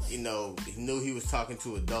that, you know, he knew he was talking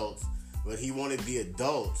to adults, but he wanted the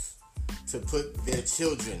adults to put their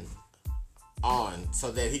children on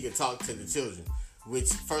so that he could talk to the children.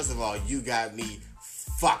 Which, first of all, you got me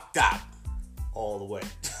fucked up. All the way.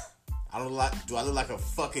 Do I look like a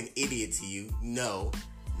fucking idiot to you? No.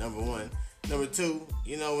 Number one. Number two,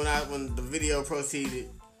 you know, when the video proceeded,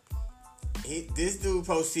 this dude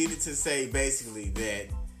proceeded to say basically that,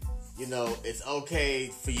 you know, it's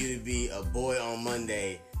okay for you to be a boy on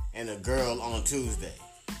Monday and a girl on Tuesday.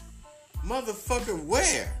 Motherfucker,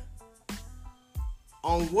 where?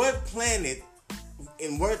 On what planet,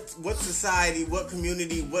 in what society, what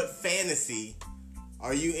community, what fantasy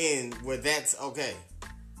are you in where that's okay?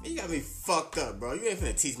 You got me fucked up, bro. You ain't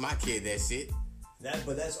finna teach my kid that shit.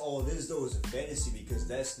 But that's all it is, though, is a fantasy, because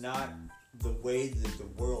that's not the way that the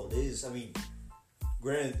world is. I mean,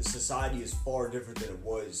 granted, society is far different than it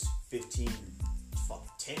was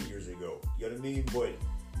 10 years ago. You know what I mean? But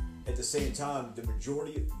at the same time, the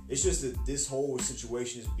majority, it's just that this whole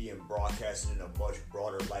situation is being broadcasted in a much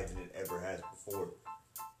broader light than it ever has before.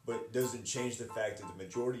 But it doesn't change the fact that the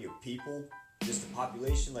majority of people, just the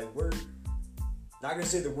population, like, we're not gonna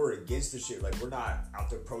say that we're against the shit. Like, we're not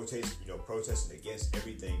out there protesting against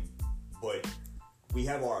everything. But we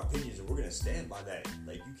have our opinions and we're gonna stand by that.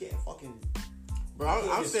 Like, you can't fucking. Bro,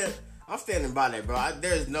 I'm standing by that, bro.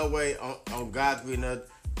 There's no way on God's green earth,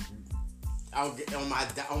 on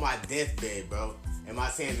my deathbed, bro. Am I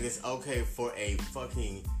saying that it's okay for a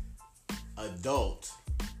fucking adult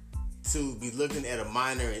to be looking at a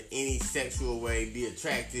minor in any sexual way, be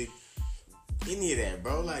attracted, any of that,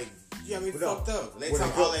 bro? Like, you got me fucked up. They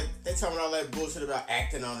talking all that bullshit about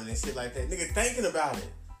acting on it and shit like that. Nigga, thinking about it.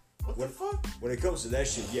 What the fuck? When it comes to that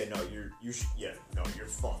shit, yeah, no, you're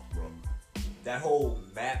fucked, bro. That whole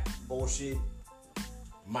map bullshit.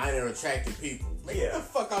 Minor attracted people. Man, get the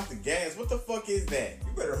fuck off the gas. What the fuck is that?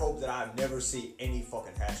 You better hope that I never see any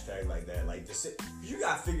fucking hashtag like that. Like, you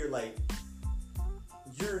gotta figure, like,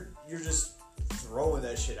 you're just throwing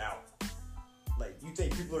that shit out. Like, you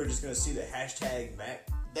think people are just gonna see the hashtag map?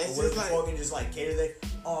 That's or just like fucking just like cater that.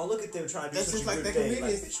 Oh, look at them trying to do such a good thing. Comedian,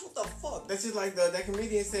 like, bitch, what the fuck? That's just like that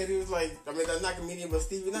comedian said. He was like, I mean, not comedian, but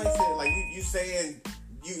Stevie Knight said, like, you saying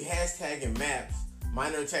you hashtagging maps.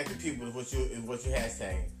 Minor attracted people is what you're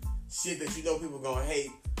hashtagging. Shit that you know people gonna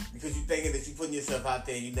hate because you thinking that you putting yourself out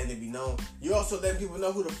there and you letting it be known. You also letting people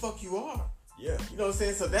know who the fuck you are. Yeah. You know what I'm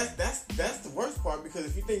saying? So that's the worst part, because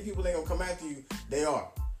if you think people ain't gonna come after you, they are.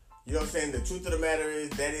 You know what I'm saying? The truth of the matter is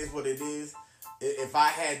that is what it is. If I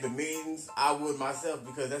had the means, I would myself,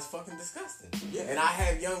 because that's fucking disgusting. Yeah. And I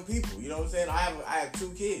have young people. You know what I'm saying? I have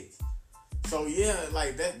 2 kids. So yeah,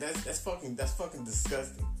 like that's fucking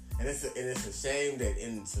disgusting. And it's a shame that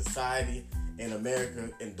in society, in America,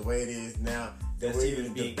 and the way it is now, that we're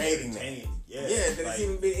even debating that. Yeah, that it's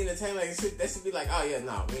even being entertained. Like, that should be like, oh yeah,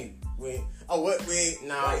 nah, we ain't. We ain't there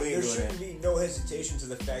doing shouldn't that. be no hesitation to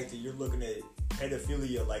the fact that you're looking at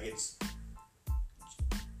pedophilia like it's.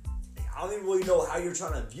 I don't even really know how you're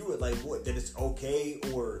trying to view it. Like, what, that it's okay,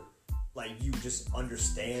 or like you just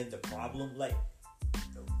understand the problem. Like,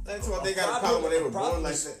 that's why they got a problem when they were born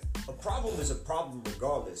like that. A problem is a problem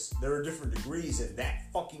regardless. There are different degrees, and that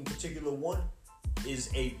fucking particular one is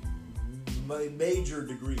a major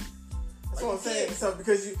degree. That's what I'm saying. So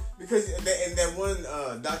because that one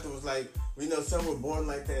doctor was like, you know, some were born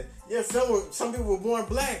like that. Yeah, some people were born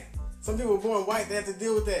black. Some people were born white. They have to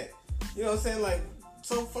deal with that. You know what I'm saying? Like,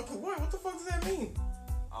 so fucking what? What the fuck does that mean?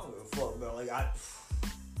 I don't give a fuck, bro. Like,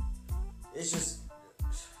 it's just,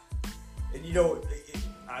 and you know,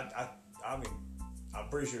 I mean, I'm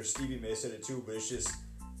pretty sure Stevie may have said it too, but it's just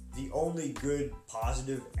the only good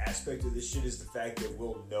positive aspect of this shit is the fact that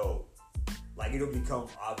we'll know. Like, it'll become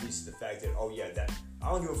obvious the fact that, oh yeah, that I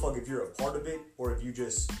don't give a fuck if you're a part of it or if you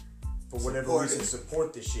just, for whatever reason,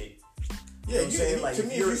 support this shit. You know what I'm saying? Like,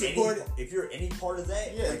 if you're any part of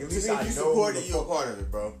that, yeah, like, at least I know support it, you're a part of it,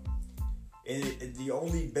 bro. And the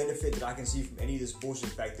only benefit that I can see from any of this bullshit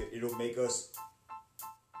fact that it'll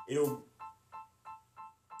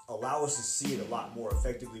allow us to see it a lot more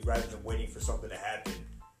effectively rather than waiting for something to happen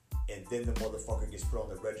and then the motherfucker gets put on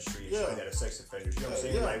the registry and showing that a sex offender. You know what I'm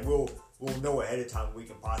saying? Like, we'll know ahead of time we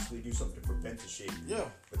can possibly do something to prevent the shit. Yeah.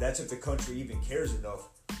 But that's if the country even cares enough,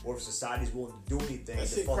 or if society's willing to do anything. That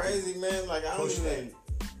shit crazy, man. Like, I don't even,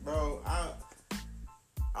 bro.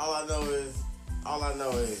 All I know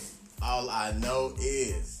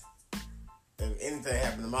is, if anything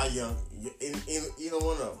happened to my either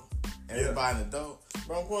one of them, and it's by an adult,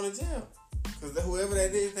 bro, I'm going to jail. Because whoever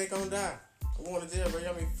that is, they gonna die. I'm going to jail, bro.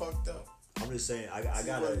 Y'all be fucked up. I'm just saying, I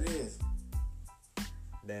got what it is.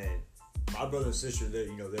 Man, my brother and sister,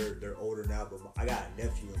 they're older now, but I got a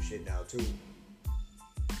nephew and shit now too.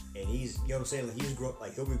 And he's, you know what I'm saying?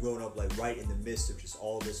 Like, he'll be growing up like right in the midst of just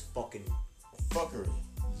all this fucking fuckery.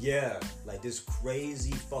 Yeah, like this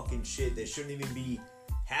crazy fucking shit that shouldn't even be,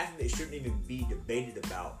 half of it shouldn't even be debated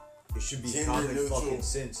about. It should be common fucking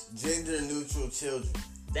sense. Gender neutral children.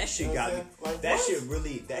 That shit got me. Like, that shit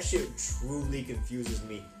truly confuses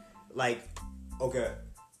me. Like, okay.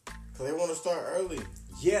 Cause they want to start early.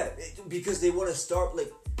 Yeah, because they want to start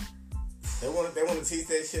like. They want to teach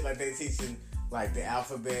that shit like they teaching like the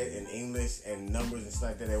alphabet and English and numbers and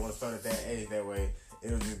stuff like that. They want to start at that age. That way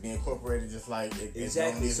it'll just be incorporated just like it.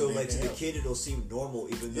 Exactly. So like to the kid it'll seem normal,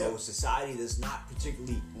 even though society that's not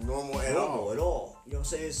particularly normal at all. You know what I'm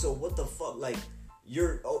saying? So what the fuck? Like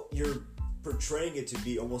you're portraying it to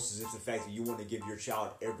be almost as if the fact that you want to give your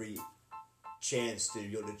child every chance to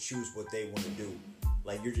to choose what they want to do.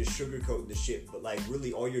 Like you're just sugarcoating the shit, but like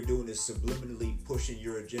really all you're doing is subliminally pushing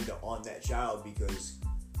your agenda on that child because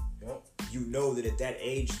you know that at that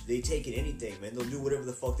age they take in anything, man. They'll do whatever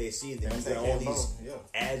the fuck they see, and then you got all these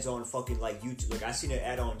ads on fucking like YouTube. Like I seen an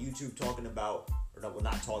ad on YouTube talking about,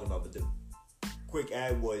 not talking about, but the quick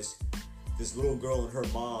ad was this little girl and her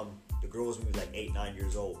mom. The girl was maybe like 8-9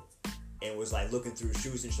 years old, and was like looking through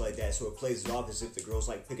shoes and shit like that. So it plays it off as if the girl's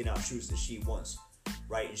like picking out shoes that she wants,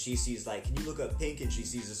 right? And she sees like, can you look up pink? And she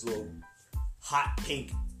sees this little hot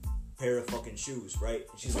pink pair of fucking shoes, right?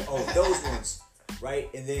 And she's like, oh, those ones, right?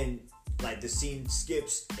 And then like the scene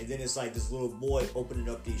skips, and then it's like this little boy opening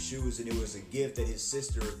up these shoes, and it was a gift that his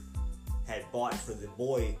sister had bought for the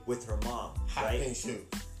boy with her mom, Hot right? pink shoes.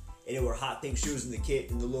 And it were hot pink shoes, and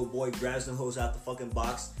the little boy grabs them hoes out the fucking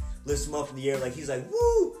box, lifts them up in the air like he's like, woo!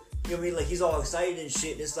 You know what I mean? Like he's all excited and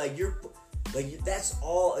shit, and it's like that's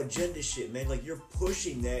all agenda shit, man. Like you're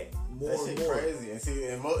pushing that more and more. That shit crazy. And see,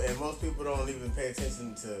 and most people don't even pay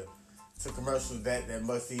attention to commercials that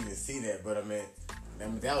must even see that. But I mean,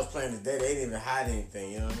 that was playing today. They didn't even hide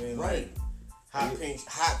anything. You know what I mean? Right. Like,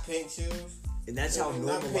 hot pink shoes. And that's how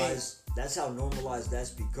normalized. That's how normalized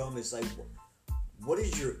that's become. It's like, what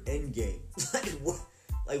is your end game?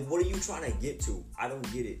 what are you trying to get to? I don't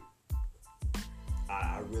get it.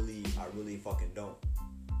 I really fucking don't.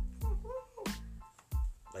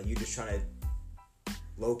 Like you just trying to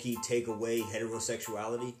low key take away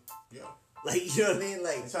heterosexuality. Yeah. Like you know what I mean?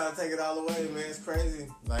 Like they're trying to take it all away, man. It's crazy.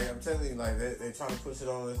 Like I'm telling you, like they're trying to push it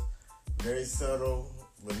on us, very subtle,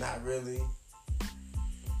 but not really.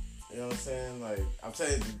 You know what I'm saying? Like, I'm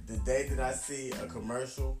telling you, the day that I see a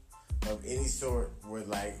commercial of any sort with,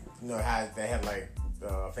 like, you know, how they have, like,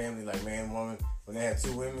 a family, like, man, woman, when they have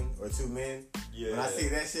 2 women or 2 men. Yeah. When I see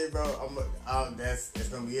that shit, bro, it's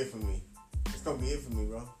going to be it for me. It's going to be it for me,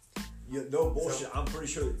 bro. No bullshit. So, I'm pretty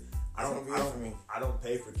sure. I don't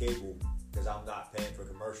pay for cable because I'm not paying for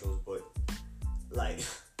commercials, but, like,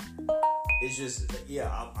 it's just, yeah,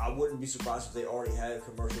 I wouldn't be surprised if they already had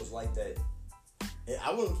commercials like that.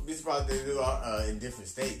 I wouldn't be surprised if they do in different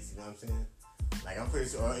states. You know what I'm saying? Like I'm pretty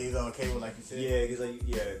sure either on cable, like you said. Yeah,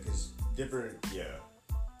 because different. Yeah.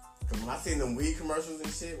 Cause when I seen them weed commercials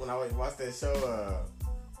and shit, when I watched that show,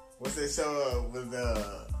 what's that show with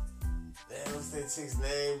damn, what's that chick's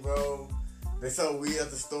name, bro? They sold weed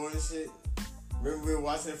at the store and shit. Remember we were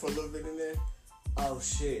watching it for a little bit in there? Oh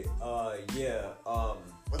shit. Yeah.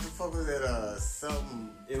 What the fuck was that? Something.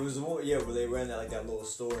 It was the one, where they ran that little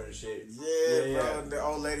store and shit. Yeah, bro. Yeah. The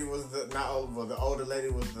old lady was the older lady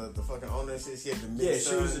was the fucking owner and shit. She had the mix. Yeah,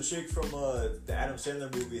 she was the chick from the Adam Sandler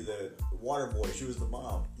movie, The Waterboy. She was the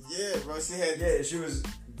mom. Yeah, bro. She had. Yeah, she was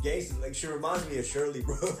gangster. Like she reminds me of Shirley,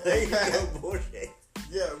 bro. No bullshit.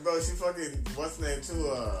 Yeah, bro. She fucking what's her name too?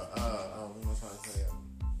 What am I trying to say?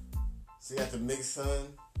 She got the mixed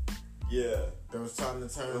son. Yeah. That was trying to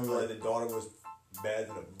turn. Remember, like the daughter was bad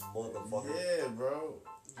than a motherfucker. Yeah, bro.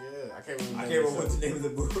 Yeah, I can't remember. What the name of the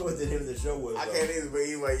movie, what the name of the show was. I can't either, but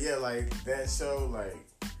anyway, yeah, like that show, like,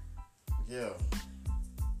 yeah.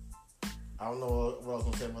 I don't know what I was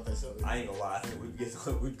gonna say about that show. I ain't gonna lie, I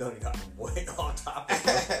think we've done gotten way on topic.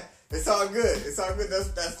 It's all good. It's all good.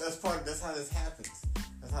 That's part. That's how this happens.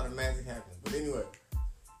 That's how the magic happens. But anyway,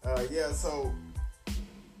 yeah. So,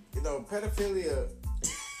 you know, pedophilia.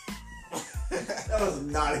 That was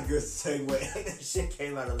not a good segue. That shit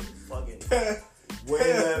came out of the fucking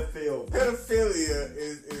way left field. Pedophilia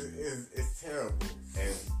is terrible,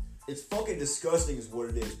 and it's fucking disgusting. Is what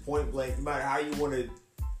it is. Point blank. No matter how you want to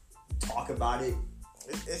talk about it,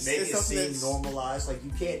 make it seem normalized. Like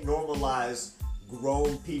you can't normalize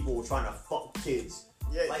grown people trying to fuck kids.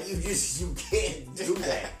 Yeah, like you can't do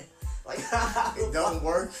that. Like it don't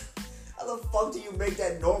work. How the fuck do you make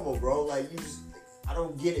that normal, bro? Like I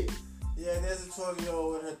don't get it. Yeah, there's a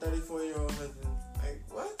 12-year-old and her 34-year-old husband. Like,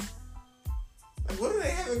 what? Like, what do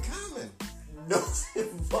they have in common?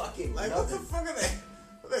 Nothing fucking. Like, nothing. What the fuck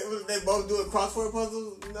are they both doing crossword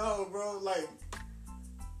puzzles? No, bro. Like,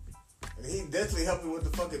 he definitely helping with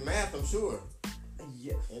the fucking math, I'm sure.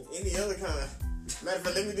 Yeah. And any other kind of. Matter of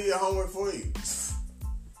fact, let me do your homework for you. This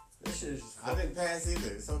shit is just I didn't pass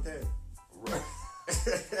either. It's okay. Right.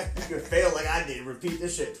 You can fail like I did. Repeat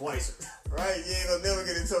this shit twice. Right? You ain't gonna never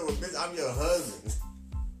get in trouble, bitch. I'm your husband.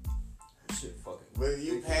 Shit, fucking. Whether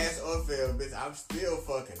you pass or fail, bitch, I'm still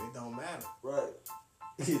fucking. It don't matter. Right.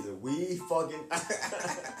 Either we fucking.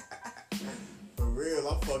 For real,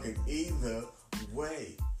 I'm fucking either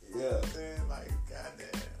way. Yeah. Man, like,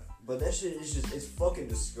 goddamn. But that shit is it's fucking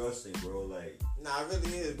disgusting, bro. Like. Nah, it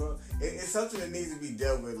really is, bro. It's something that needs to be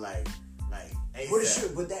dealt with, like.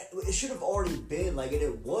 ASAP. But it should have already been like, and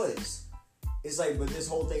it was. It's like, but this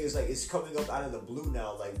whole thing is like, it's coming up out of the blue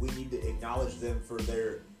now. Like, we need to acknowledge them for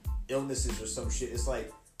their illnesses or some shit. It's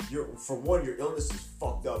like, your illness is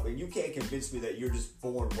fucked up, and you can't convince me that you're just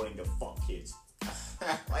born wanting to fuck kids.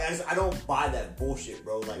 Like, I don't buy that bullshit,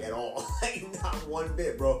 bro. Like, at all. Like, not one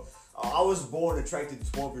bit, bro. I was born attracted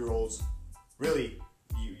to 12-year-olds. Really,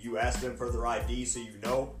 you ask them for their ID so you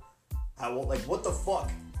know. Like, what the fuck?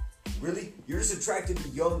 Really? You're just attracted to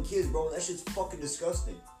young kids, bro. That shit's fucking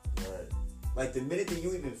disgusting. Right. Like the minute that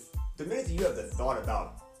you have the thought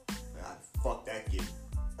about, God, fuck that kid.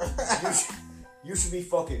 you should be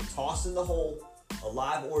fucking tossed in the hole,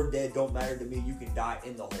 alive or dead. Don't matter to me. You can die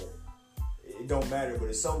in the hole. It don't matter. But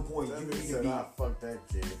at some point, you need to be. Fuck that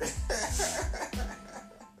kid.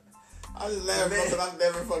 I just laughed because I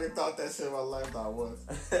never fucking thought that shit in my life. I was.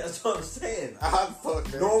 That's what I'm saying. I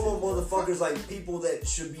fucked that normal kid. Motherfuckers like people that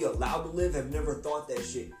should be allowed to live have never thought that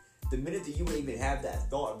shit. The minute that you even have that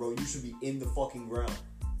thought, bro, you should be in the fucking ground.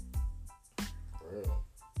 For real.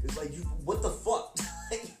 It's like you. What the fuck?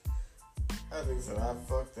 I think so. I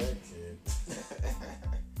fucked that kid.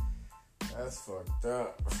 That's fucked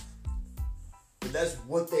up. But that's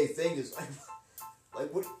what they think is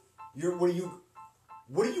like what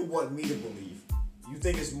do you want me to believe? You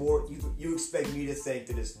think it's more you expect me to think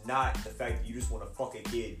that it's not the fact that you just want to fuck a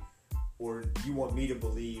kid, or you want me to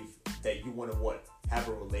believe that you want to have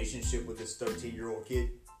a relationship with this 13-year-old kid?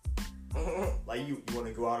 Like you want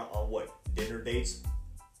to go out on what, dinner dates?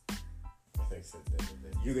 I think so.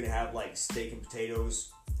 You're gonna have like steak and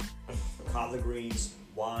potatoes, collard greens,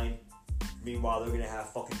 wine. Meanwhile, they're gonna have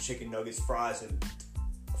fucking chicken nuggets, fries, and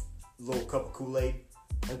a little cup of Kool-Aid.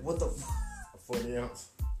 Like what the? A 40 ounce.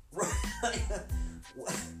 Right?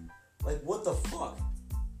 Like what the fuck?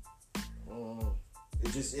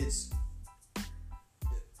 It's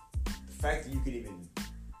the fact that you could even,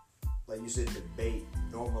 like you said, debate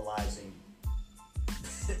normalizing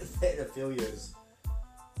pedophilia is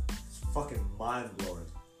fucking mind blowing.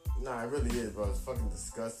 Nah, it really is, bro. It's fucking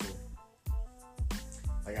disgusting.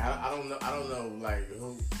 Like I don't know, like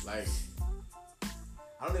who, like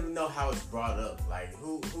I don't even know how it's brought up. Like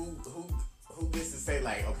who gets to say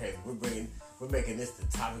like, okay, we're making this the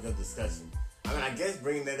topic of discussion. I mean, I guess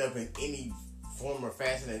bringing that up in any form or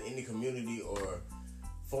fashion in any community or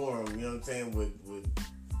forum, you know what I'm saying? Would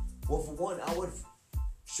Well, for one,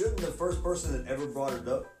 shouldn't the first person that ever brought it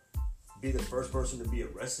up be the first person to be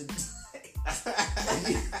arrested?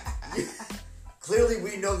 Clearly,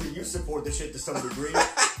 we know that you support the shit to some degree.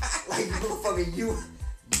 Like, motherfucker,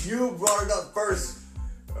 you brought it up first.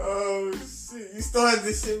 Oh shit! You started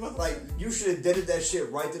this shit, motherfucker. Like, you should have deaded that shit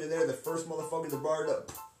right then and there. The first motherfucker that brought it up,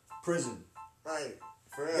 prison. Right,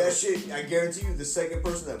 forever. That shit, I guarantee you, the second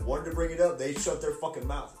person that wanted to bring it up, they shut their fucking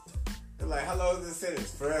mouth. They're like, how long is this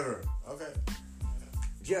sentence? Forever. Okay.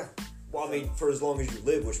 Yeah. Well, I mean, for as long as you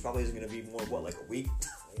live, which probably isn't going to be more, like a week?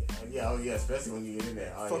 Yeah, especially when you get in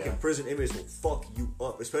there. Oh, fucking prison inmates will fuck you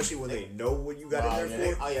up, especially when they know what you got in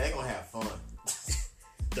there for. They gonna have fun.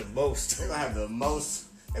 The most. They're gonna have the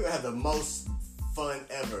most fun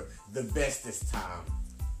ever. The bestest time.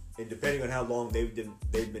 And depending on how long they've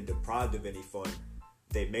been deprived of any fun,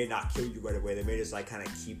 they may not kill you right away. They may just like kind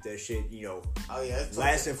of keep that shit,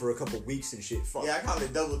 lasting for a couple weeks and shit. Fuck. Yeah, I call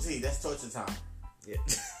it double T. That's torture time. Yeah.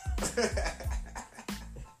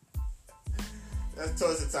 That's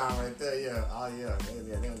torture time right there, yeah. Oh, yeah.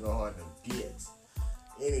 They don't go hard to get.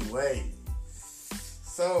 Anyway.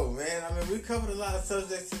 So, man, I mean, we covered a lot of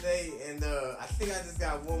subjects today, and I think I just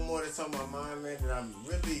got one more that's on my mind, man, that I'm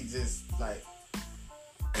really just, like,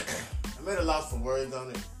 I'm at a loss for words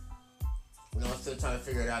on it. I'm still trying to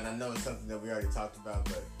figure it out, and I know it's something that we already talked about,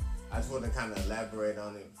 but I just want to kind of elaborate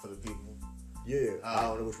on it for the people. Yeah, I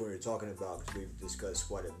don't know which one you're talking about, because we've discussed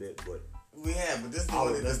quite a bit, but... We have, but this is the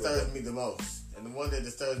one that disturbs me the most. And the one that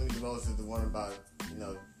disturbs me the most is the one about,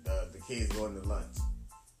 the kids going to lunch.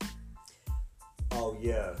 Oh,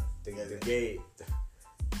 yeah. The gay...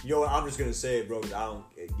 You know what, I'm just going to say it, bro, because I don't...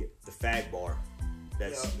 The fag bar.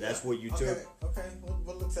 That's what you took... Okay,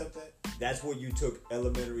 we'll accept that. That's what you took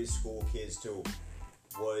elementary school kids to,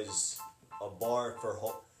 was a bar for...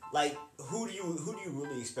 Like, who do you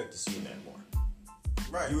really expect to see in that bar?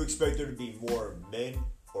 Right. You expect there to be more men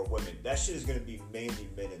or women? That shit is gonna be mainly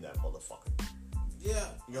men in that motherfucker. Yeah.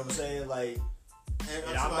 You know what I'm saying? Like,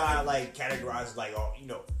 and I'm not like categorized like,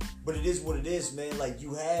 but it is what it is, man. Like,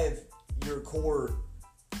 you have your core,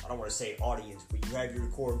 I don't want to say audience, but you have your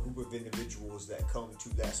core group of individuals that come to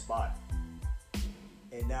that spot.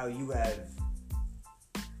 And now you have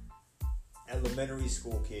elementary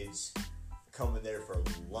school kids coming there for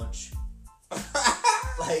lunch.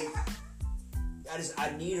 Like, I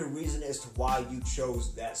need a reason as to why you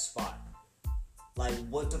chose that spot. Like,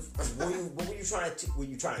 what were you trying to? Were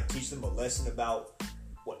you trying to teach them a lesson about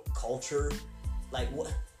what culture? Like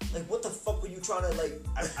what the fuck were you trying to like?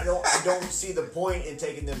 I don't see the point in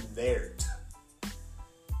taking them there.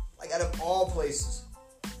 Like, out of all places,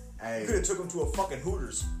 you could have took them to a fucking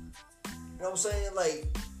Hooters. You know what I'm saying? Like,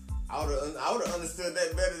 I would have understood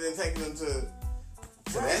that better than taking them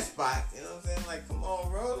to that spot. You know what I'm saying? Like, come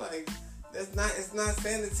on, bro. Like, it's not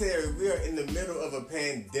sanitary. We are in the middle of a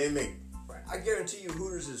pandemic. Right. I guarantee you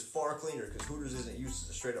Hooters is far cleaner because Hooters isn't used as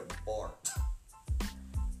a straight up bar.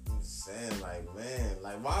 I'm just saying, like, man,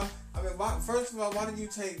 like, why? I mean, why? First of all, why did you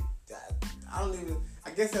take that? I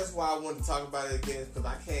guess that's why I wanted to talk about it again, because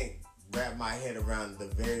I can't wrap my head around the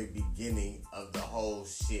very beginning of the whole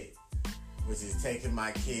shit, which is taking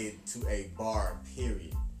my kid to a bar,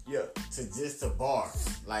 period. Yeah. To just a bar.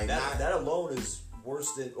 Like, that alone is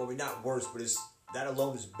worse than, I mean, not worse, but that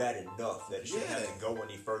alone is bad enough that it shouldn't have to go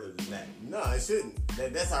any further than that. No, it shouldn't.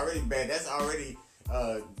 That's already bad. That's already,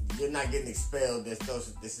 you're not getting expelled. This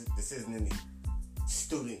isn't any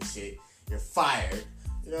student shit. You're fired.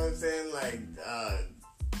 You know what I'm saying? Like,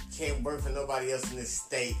 can't work for nobody else in this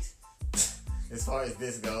state as far as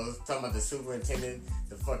this goes. Talking about the superintendent,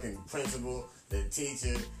 the fucking principal, the teacher,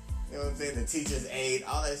 you know what I'm saying? The teacher's aide,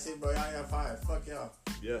 all that shit, bro. Y'all got fired. Fuck y'all.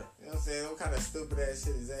 Yeah. You know what I'm saying? What kind of stupid ass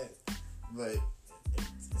shit is that? But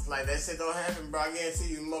it's like that shit don't happen, bro. I guarantee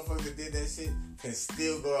you, the motherfuckers that did that shit can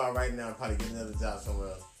still go out right now and probably get another job somewhere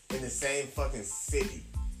else in the same fucking city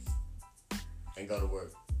and go to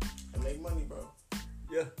work and make money, bro.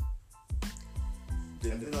 Yeah.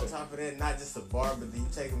 And then on top of that, not just a bar, but then you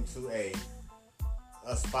take them to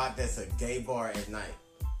a spot that's a gay bar at night.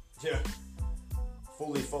 Yeah.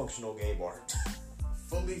 Fully functional gay bar.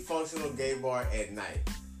 Fully functional gay bar at night.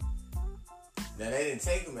 Now, they didn't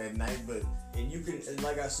take them at night, but... And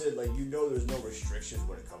like I said, like, you know there's no restrictions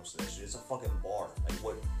when it comes to that shit. It's a fucking bar. Like,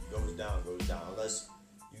 what goes down, goes down. Unless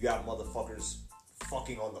you got motherfuckers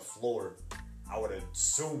fucking on the floor, I would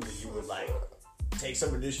assume that you would, like... take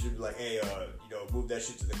some initiative, like, hey, move that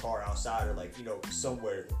shit to the car outside or, like,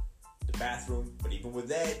 somewhere, the bathroom. But even with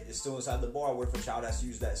that, it's still inside the bar. What if a child has to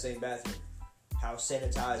use that same bathroom? How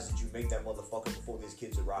sanitized did you make that motherfucker before these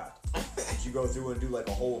kids arrived? Did you go through and do, like,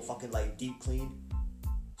 a whole fucking, like, deep clean?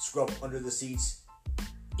 Scrub under the seats,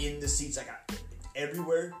 in the seats, like,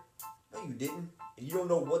 everywhere? No, you didn't. And you don't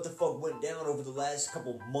know what the fuck went down over the last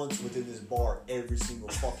couple months within this bar every single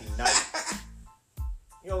fucking night.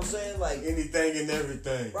 You know what I'm saying? Like, anything and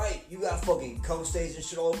everything. Right. You got fucking cum stains and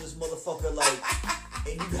shit all over this motherfucker. Like,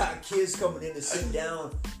 and you got kids coming in to sit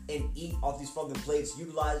down and eat off these fucking plates.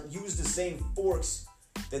 Use the same forks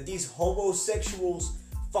that these homosexuals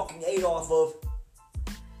fucking ate off of.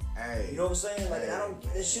 Hey. You know what I'm saying? Like,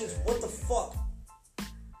 this shit's, what the fuck?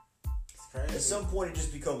 It's crazy. At some point, it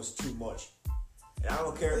just becomes too much. And I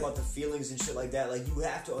don't care about the feelings and shit like that. Like, you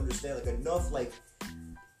have to understand, like, enough, like,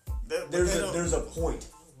 there's a point.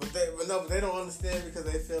 But they don't understand because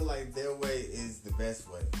they feel like their way is the best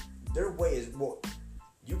way. Their way is more...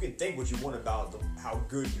 You can think what you want about how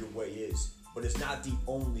good your way is, but it's not the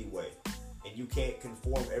only way. And you can't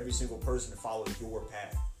conform every single person to follow your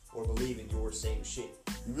path or believe in your same shit.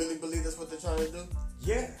 You really believe that's what they're trying to do?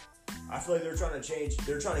 Yeah. I feel like they're trying to change...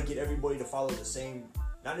 They're trying to get everybody to follow the same...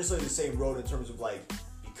 Not necessarily the same road in terms of, like,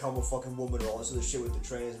 become a fucking woman or all this other shit with the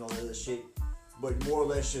trans and all that other shit. But more or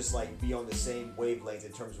less just, like, be on the same wavelength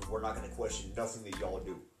in terms of we're not going to question nothing that y'all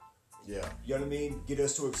do. Yeah. You know what I mean? Get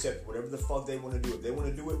us to accept whatever the fuck they want to do. If they want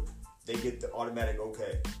to do it, they get the automatic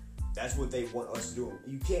okay. That's what they want us to do.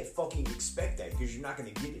 You can't fucking expect that because you're not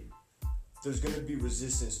going to get it. There's going to be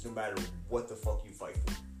resistance no matter what the fuck you fight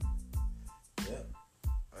for. Yeah.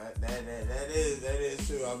 That is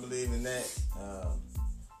true. I believe in that.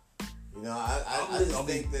 I just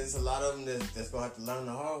think there's a lot of them that's going to have to learn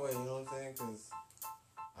the hard way, you know what I'm saying? Because,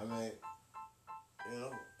 I mean,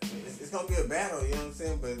 it's going to be a battle, you know what I'm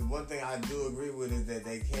saying? But one thing I do agree with is that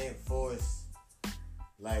they can't force,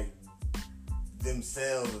 like,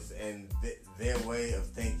 themselves and their way of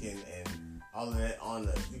thinking and all of that on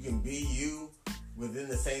us. You can be you within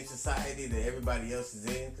the same society that everybody else is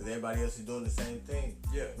in because everybody else is doing the same thing.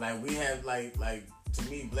 Yeah. Like, we have, like to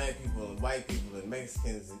me, black people and white people and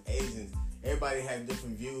Mexicans and Asians, everybody have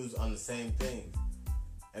different views on the same things.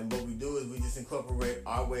 And what we do is we just incorporate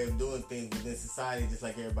our way of doing things within society just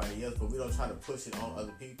like everybody else, but we don't try to push it on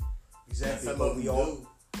other people. Exactly. Some but of them we all do.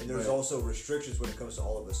 And there's also restrictions when it comes to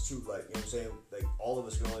all of us too. Like, you know what I'm saying? Like, all of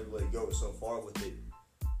us can only really go so far with it.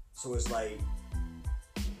 So it's like,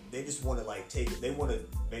 they just want to, like, take it. They want to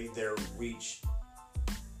make their reach,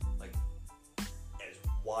 like, as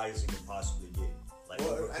wide as it can possibly get. Like,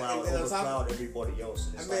 overcloud everybody else.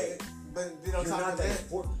 And it's but then on top of that,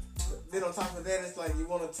 important. Then on top of that, it's like you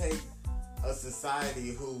want to take a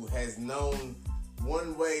society who has known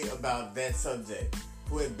one way about that subject,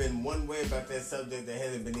 who has been one way about that subject, there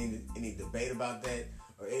hasn't been any debate about that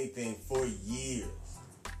or anything for years.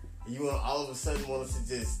 And you want all of a sudden want us to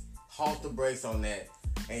just halt the brakes on that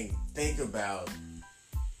and think about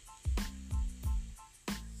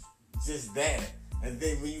just that. And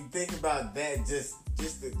then when you think about that, just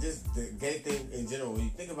the gay thing in general, when you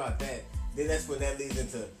think about that, then that's when that leads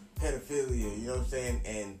into pedophilia, you know what I'm saying?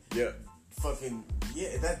 And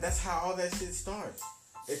that's how all that shit starts.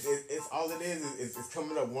 It's all it is. It's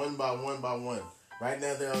coming up one by one. Right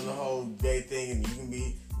now they're on the whole gay thing, and you can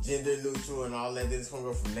be gender neutral and all that. Then it's gonna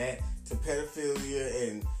go from that to pedophilia,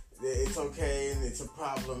 and it's okay, and it's a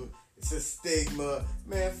problem. It's a stigma.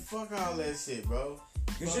 Man, fuck all that shit, bro.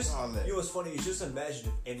 It's just, you know what's funny is just imagine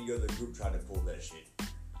if any other group tried to pull that shit.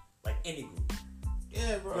 Like any group.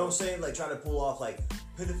 Yeah, bro. You know what I'm saying? Like trying to pull off like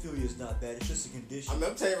pedophilia is not bad. It's just a condition.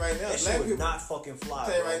 I'm telling you right now, that shit would not fucking fly.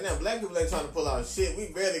 I'm telling you right now, black people ain't trying to pull out shit. We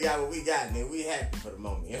barely got what we got, and we happy for the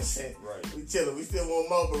moment. You know what I'm saying? Right. We chilling. We still want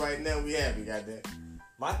more, but right now we happy. Goddamn.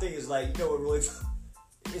 My thing is like, you know what really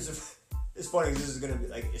is. It's funny because this is gonna be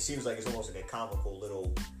like, it seems like it's almost like a comical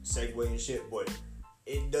little segue and shit, but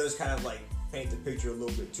it does kind of like paint the picture a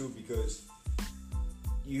little bit too, because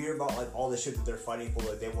you hear about like all the shit that they're fighting for,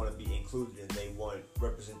 like they want to be included and they want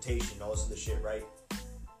representation, all this other shit, right?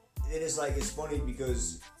 And it's like, it's funny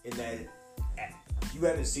because in that, you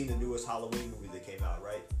haven't seen the newest Halloween movie that came out,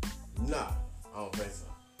 right? Nah, I don't think so.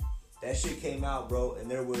 That shit came out, bro, and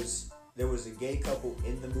there was a gay couple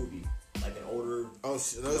in the movie. Like an older,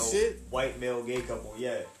 shit, white male gay couple,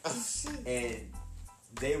 yeah. Oh shit. And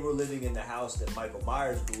they were living in the house that Michael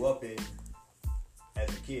Myers grew up in as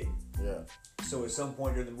a kid. Yeah. So at some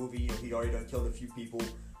point during the movie, you know, he'd already done killed a few people,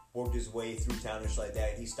 worked his way through town and shit like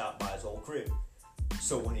that, and he stopped by his old crib.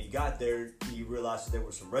 So when he got there, he realized that there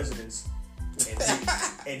were some residents,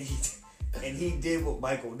 and he did what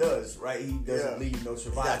Michael does, right? He doesn't leave no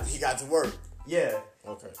survivors. He got to work. Yeah.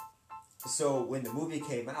 Okay. So when the movie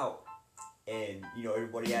came out, and, you know,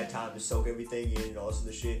 everybody had time to soak everything in and all this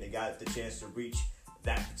other shit, and they got the chance to reach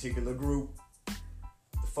that particular group,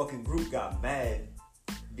 the fucking group got mad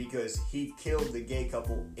because he killed the gay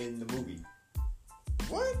couple in the movie.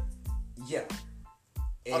 What? Yeah.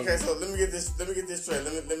 And okay, so let me get this straight.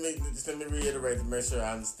 Let me reiterate to make sure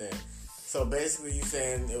I understand. So basically, you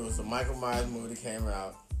saying it was a Michael Myers movie that came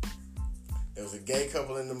out. There was a gay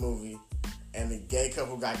couple in the movie, and the gay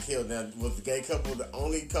couple got killed. Now, was the gay couple the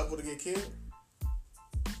only couple to get killed?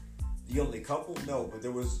 The only couple? No, but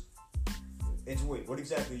there was. Wait, what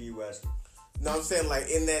exactly are you asking? No, I'm saying like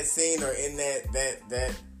in that scene or in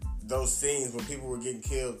that those scenes where people were getting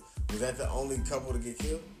killed, was that the only couple to get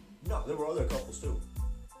killed? No, there were other couples too.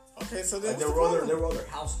 Okay, so then there were other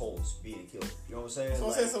households being killed. You know what I'm saying?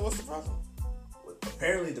 So what's the problem?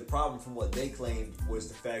 Apparently, the problem from what they claimed was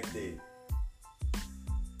the fact that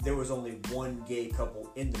there was only one gay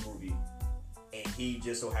couple in the movie, and he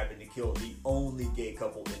just so happened to kill the only gay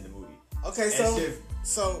couple in the movie. Okay,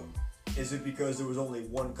 as if because there was only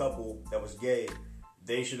one couple that was gay,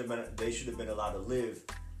 they should have been allowed to live.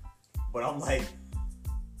 But I'm like,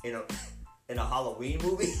 in a Halloween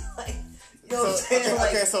movie, like, you know what I'm saying?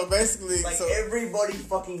 Okay, so basically, like everybody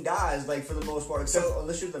fucking dies, like for the most part, except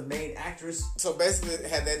unless you're the main actress. So basically,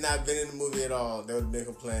 had they not been in the movie at all, they would have been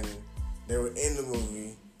complaining. They were in the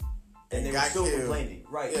movie. And they were still complaining,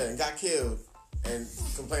 right? Yeah, and got killed, and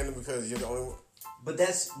complaining because you're the only one. But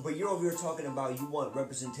you're over here talking about you want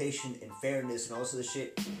representation and fairness and all this other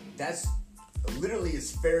shit. That's literally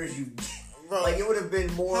as fair as you get. Bro, like it would have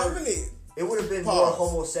been more. How many? It would have been more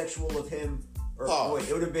homosexual of him, or wait,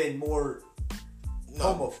 it would have been more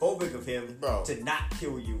homophobic of him, bro, to not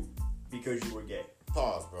kill you because you were gay.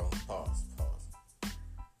 Pause, bro. Pause.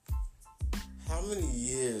 How many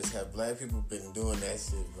years have black people been doing that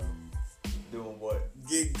shit, bro? Doing what?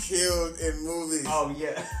 Getting killed in movies. Oh,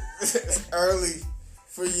 yeah. Early.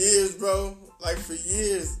 For years, bro. Like, for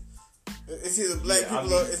years. It's either black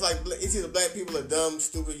people it's either black people or dumb,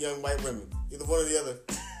 stupid, young white women. Either one or the other.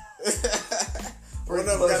 One of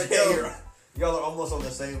them gotta go. Y'all are almost on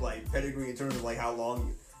the same, like, pedigree in terms of, like, how long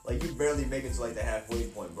you... Like, you barely make it to, like, the halfway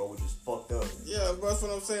point, bro, which is fucked up. Yeah, bro, that's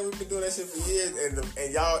what I'm saying. We've been doing that shit for years,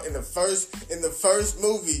 and y'all, in the first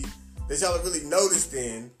movie that y'all have really noticed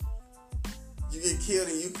in, you get killed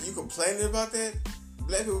and you complaining about that?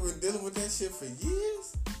 Black people been dealing with that shit for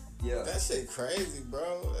years? Yeah. That shit crazy,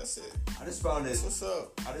 bro. That shit. I just found it... What's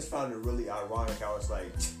up? I just found it really ironic how it's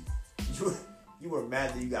like... You were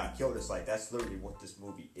mad that you got killed. It's like, that's literally what this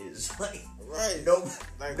movie is. Like, right.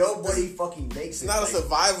 Nobody fucking makes it. It's not a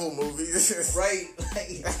survival movie. Right.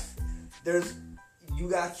 Like, you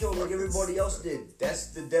got killed like everybody else did. That's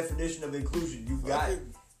the definition of inclusion. You got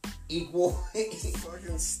equal.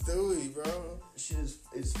 Fucking Stewie, bro. Shit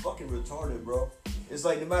is fucking retarded, bro. It's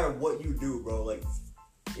like, no matter what you do, bro, like,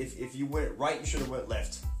 if you went right, you should have went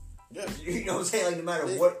left. Yeah. You know what I'm saying? Like,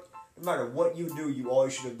 no no matter what you do, you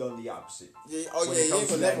always should have done the opposite. Yeah, when it comes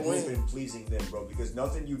to that never group win. and pleasing them, bro. Because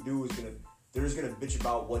nothing you do is they're just gonna bitch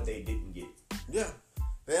about what they didn't get. Yeah,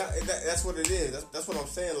 that's what it is. That's what I'm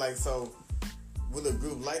saying. Like, so with a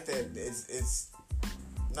group like that, it's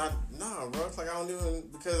not, bro. It's like I don't even,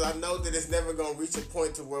 because I know that it's never gonna reach a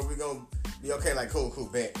point to where we're gonna be okay. Like, cool,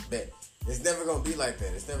 bet. It's never gonna be like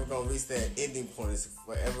that. It's never gonna reach that ending point. It's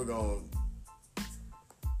forever gonna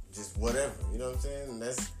just whatever. You know what I'm saying? And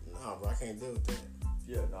that's bro. I can't deal with that.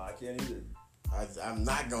 Yeah, no, I can't either. I'm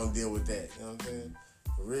not gonna deal with that. You know what I'm saying?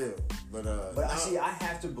 For real. But I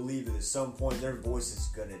have to believe that at some point their voice is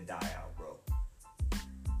gonna die out, bro.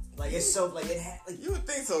 Like it's so like it you would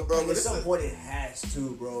think so, bro. Like but at some point it has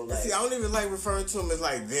to, bro. Like, see, I don't even like referring to them as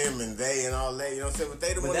like them and they and all that. You know what I'm saying? But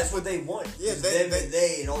they the one. That's what they want. Yeah, them and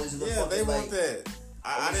they and all these other fucking, they want like,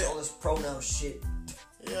 that. all this pronoun shit.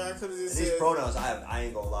 Yeah, I could have just and said these pronouns. I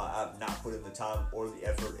ain't gonna lie. I've not put in the time or the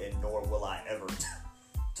effort, and nor will I ever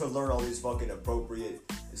to learn all these fucking appropriate.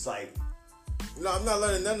 It's like, no, I'm not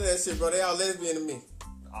learning none of that shit, bro. They all lesbian to me.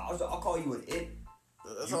 I'll call you an it.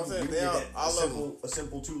 That's what I'm saying. They all of them. A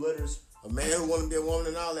simple 2 letters. A man who want to be a woman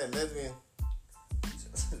and all that, lesbian.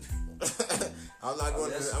 I'm not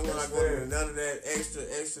going to none of that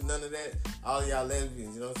extra, none of that. All y'all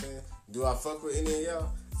lesbians, you know what I'm saying? Do I fuck with any of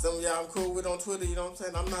y'all? Some of y'all I'm cool with on Twitter, you know what I'm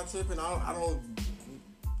saying? I'm not tripping. I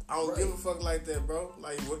don't give a fuck like that, bro.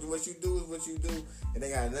 Like, what you do is what you do, and they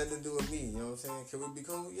got nothing to do with me, you know what I'm saying? Can we be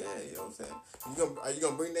cool? Yeah, you know what I'm saying? Are you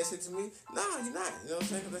gonna bring that shit to me? No, you're not. You know what I'm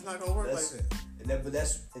saying? Because that's not gonna work like that. But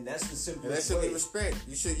that's the simplest way. And that should be respect.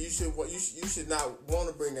 You should not want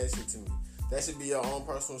to bring that shit to me. That should be your own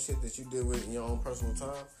personal shit that you deal with in your own personal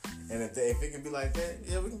time. And if it can be like that,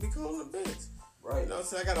 yeah, we can be cool on the bench. Right. You know what I'm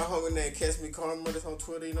saying? I got a homie named Catch Me Karma that's on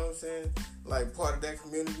Twitter, you know what I'm saying? Like, part of that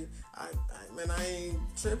community. I ain't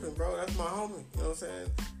tripping, bro. That's my homie, you know what I'm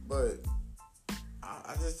saying? But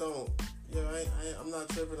I just don't, I'm not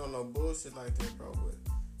tripping on no bullshit like that, bro. But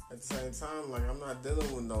at the same time, like, I'm not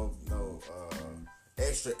dealing with no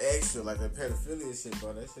extra, like that pedophilia shit,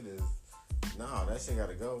 bro. That shit is, that shit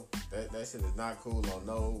gotta go. That shit is not cool on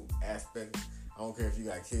no aspect. I don't care if you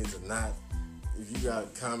got kids or not. If you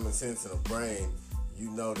got common sense and a brain, you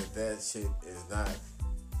know that shit is not.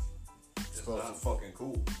 It's not fucking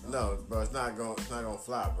cool. No, bro, it's not gonna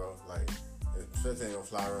fly, bro. Like, especially ain't gonna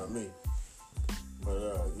fly around me.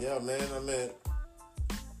 But yeah, man, I mean.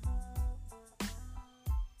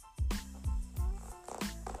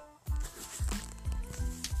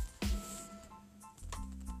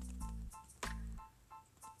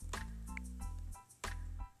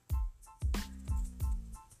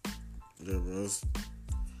 Yeah, bro, it's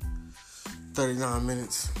 39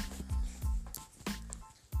 minutes.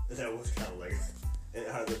 That was kind of like, and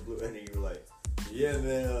out of the blue, and then you were like, yeah,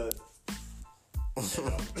 man,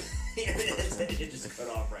 it just cut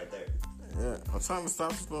off right there. Yeah, I'm trying to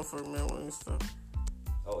stop this motherfucker, man. When you stop?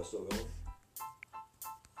 Oh, it's still going?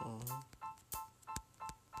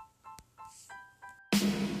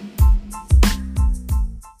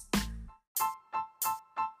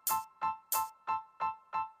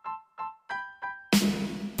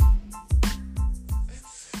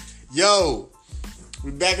 Yo,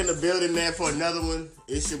 we back in the building, man, for another one.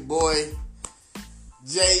 It's your boy,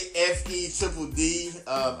 JFE Triple D.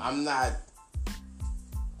 I'm not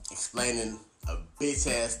explaining a bitch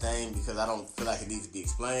ass thing because I don't feel like it needs to be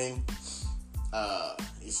explained.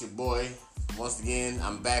 It's your boy. Once again,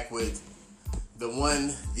 I'm back with the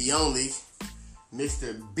one, the only,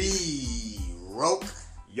 Mr. B-Roke.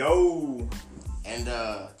 Yo. And,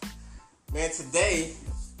 man, today...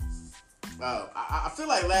 I feel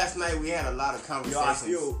like last night we had a lot of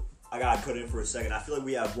conversations. I gotta cut in for a second. I feel like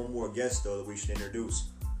we have one more guest though that we should introduce.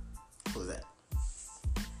 Who's that?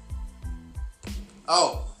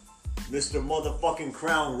 Oh, Mr. Motherfucking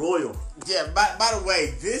Crown Royal. Yeah. By the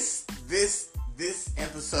way, this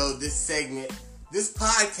episode, this segment, this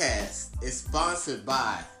podcast is sponsored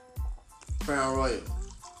by Crown Royal.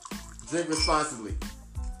 Drink responsibly,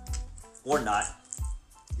 or not.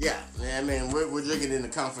 Yeah, man. I mean, we're drinking in the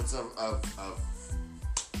comforts of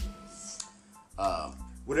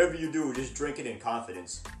whatever you do, just drink it in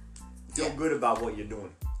confidence. Feel good about what you're doing.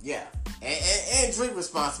 Yeah, and drink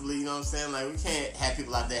responsibly. You know what I'm saying? Like, we can't have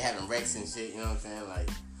people out there having wrecks and shit. You know what I'm saying? Like,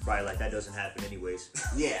 right, like that doesn't happen anyways.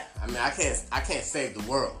 Yeah, I mean, I can't save the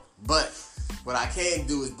world, but what I can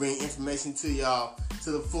do is bring information to y'all to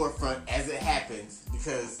the forefront as it happens,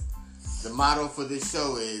 because the motto for this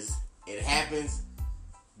show is it happens.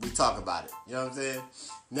 We talk about it. You know what I'm saying?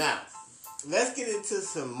 Now, let's get into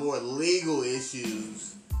some more legal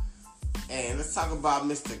issues. And let's talk about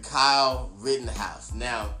Mr. Kyle Rittenhouse.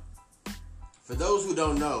 Now, for those who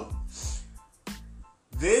don't know,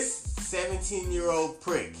 This 17-year-old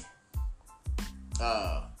prick,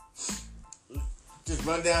 just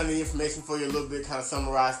run down the information for you a little bit, kind of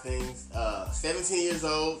summarize things. 17 years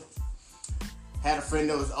old, had a friend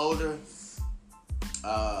that was older.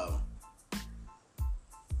 Friend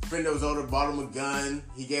that was older bought him a gun.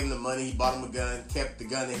 He gave him the money. He bought him a gun. Kept the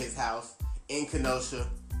gun in his house in Kenosha.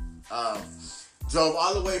 Drove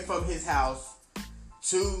all the way from his house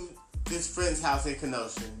to this friend's house in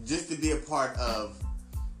Kenosha just to be a part of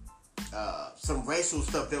some racial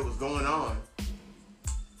stuff that was going on.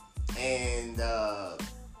 And, long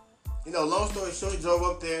story short, he drove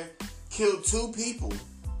up there, killed 2 people,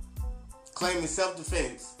 claiming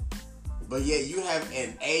self-defense. But yet you have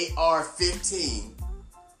an AR-15,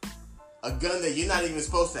 a gun that you're not even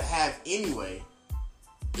supposed to have anyway,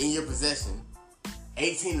 in your possession.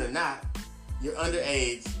 18 or not, you're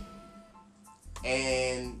underage,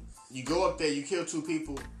 and you go up there, you kill 2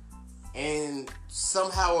 people, and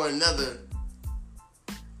somehow or another,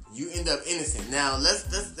 you end up innocent. Now let's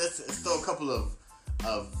throw a couple of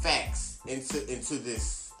facts into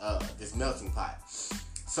this this melting pot.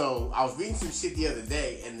 So I was reading some shit the other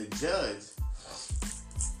day, and the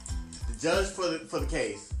judge for the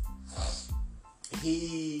case,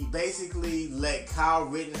 he basically let Kyle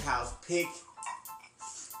Rittenhouse pick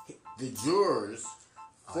the jurors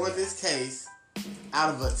for this case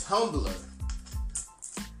out of a tumbler.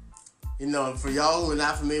 For y'all who are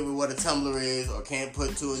not familiar with what a tumbler is or can't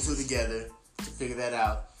put 2 and 2 together to figure that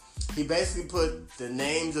out, he basically put the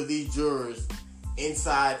names of these jurors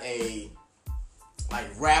inside a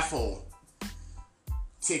raffle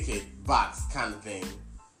ticket box kind of thing,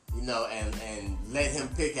 and let him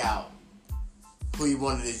pick out who he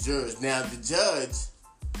wanted as jurors. Now the judge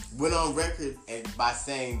went on record by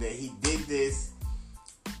saying that he did this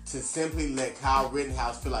to simply let Kyle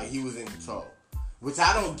Rittenhouse feel like he was in control. Which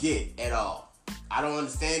I don't get at all. I don't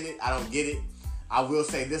understand it. I don't get it. I will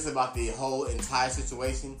say this about the whole entire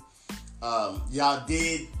situation. The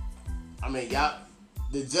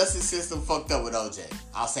justice system fucked up with OJ.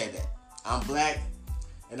 I'll say that. I'm black,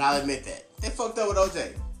 and I'll admit that. They fucked up with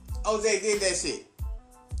OJ. OJ did that shit.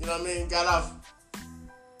 You know what I mean? Got off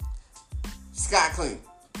scot clean.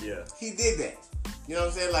 Yeah. He did that. You know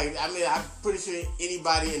what I'm saying? I'm pretty sure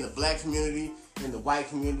anybody in the black community, in the white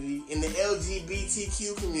community, in the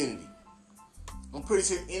LGBTQ community, I'm pretty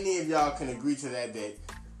sure any of y'all can agree to that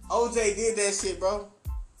OJ did that shit, bro.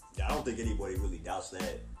 Yeah, I don't think anybody really doubts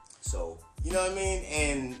that. So, you know what I mean?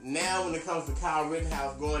 And now when it comes to Kyle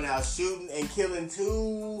Rittenhouse going out shooting and killing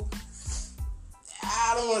 2,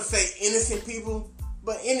 I don't want to say innocent people,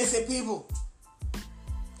 but innocent people.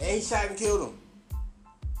 And he shot and killed them.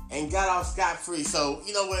 And got off scot-free. So,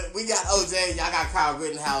 you know what? We got OJ, y'all got Kyle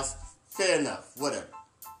Rittenhouse. Fair enough. Whatever.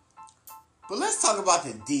 But let's talk about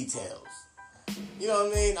the details. You know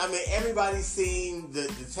what I mean? Everybody's seen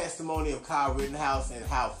the testimony of Kyle Rittenhouse and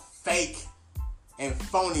how fake and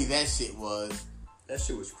phony that shit was. That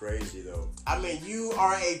shit was crazy, though. You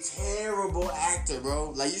are a terrible actor,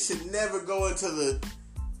 bro. You should never go into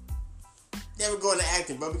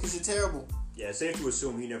acting, bro, because you're terrible. Yeah, it's safe to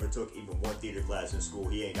assume he never took even one theater class in school.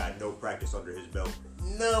 He ain't got no practice under his belt.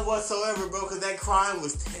 None whatsoever, bro, because that crime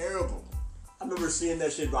was terrible. I remember seeing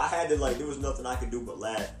that shit, bro. I had to, there was nothing I could do but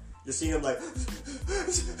laugh. Just seeing him, I'm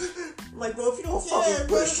bro, if you don't fucking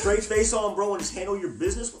put a straight face on, bro, and just handle your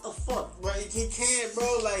business, what the fuck? Bro, he can't,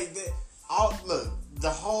 bro. Look, the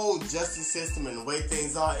whole justice system and the way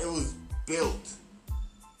things are, it was built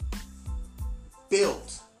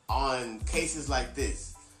on cases like this.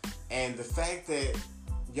 And the fact that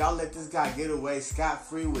y'all let this guy get away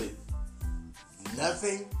scot-free with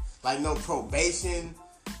nothing, no probation,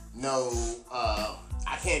 no,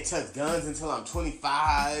 I can't touch guns until I'm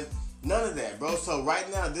 25, none of that, bro. So right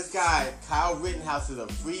now, this guy, Kyle Rittenhouse, is a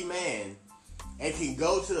free man and can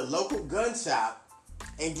go to the local gun shop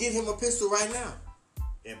and get him a pistol right now.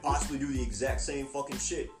 And possibly do the exact same fucking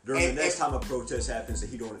shit during the next time a protest happens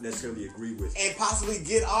that he don't necessarily agree with. And possibly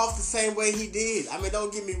get off the same way he did.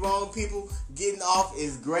 Don't get me wrong, people. Getting off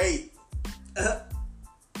is great.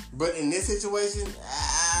 But in this situation,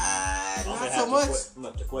 not so much. I'm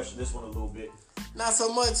going to question this one a little bit. Not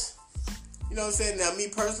so much. You know what I'm saying? Now, me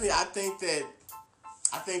personally, I think that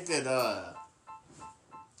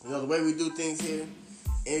the way we do things here,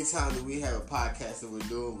 anytime that we have a podcast that we're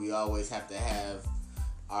doing, we always have to have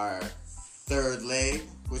our third leg,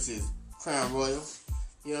 which is Crown Royal.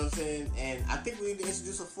 You know what I'm saying? And I think we need to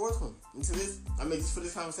introduce a fourth one into this. Just for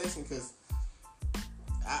this conversation, because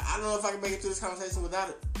I don't know if I can make it through this conversation without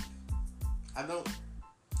it. I don't.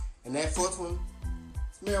 And that fourth one,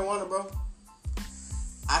 it's marijuana, bro.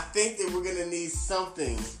 I think that we're going to need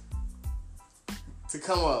something to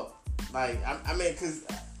come up. Like, I mean, because,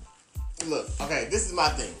 look, okay, this is my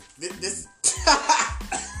thing. This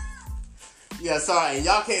yeah, sorry, and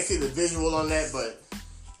y'all can't see the visual on that, but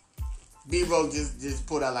B-Roke just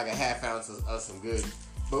pulled out like a half ounce of some good.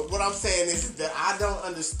 But what I'm saying is that I don't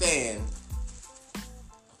understand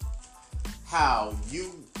how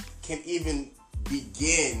you can even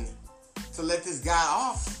begin to let this guy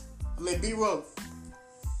off. I mean, B-Roke,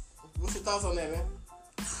 what's your thoughts on that, man?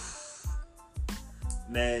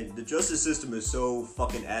 Man, the justice system is so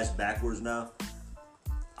fucking ass backwards now.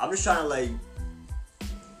 I'm just trying to like,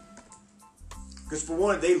 because for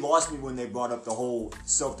one, they lost me when they brought up the whole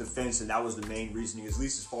self-defense, and that was the main reasoning, at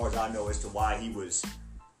least as far as I know, as to why he was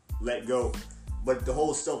let go. But the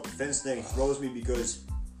whole self-defense thing throws me because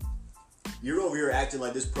you're over here acting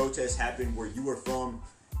like this protest happened where you were from,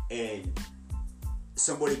 and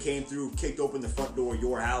somebody came through, kicked open the front door of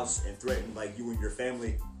your house, and threatened like you and your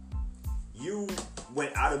family. You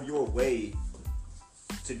went out of your way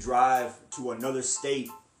to drive to another state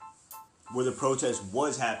where the protest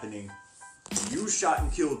was happening. You shot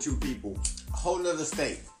and killed 2 people. A whole nother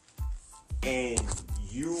state. And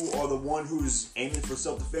you are the one who's aiming for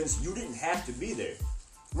self-defense. You didn't have to be there.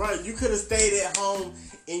 Right, you could have stayed at home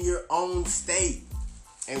in your own state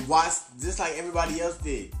and watched just like everybody else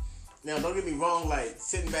did. Now, don't get me wrong, like,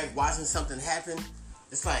 sitting back watching something happen,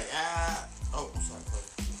 it's like, oh, I'm sorry, bro.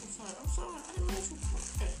 I'm sorry, I didn't mean to.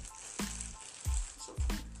 Okay. It's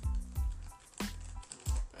okay.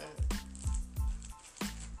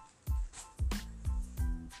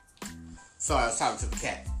 Sorry, I was talking to the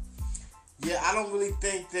cat. Yeah, I don't really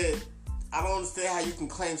think that, I don't understand how you can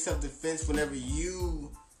claim self-defense whenever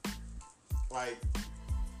you, like,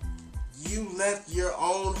 you left your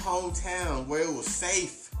own hometown where it was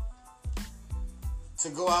safe to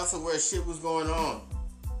go out to where shit was going on.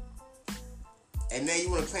 And now you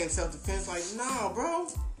want to claim self-defense? Like, no, bro.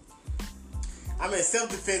 I mean,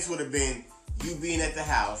 self-defense would have been you being at the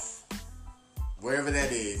house, wherever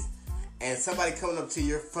that is, and somebody coming up to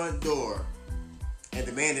your front door and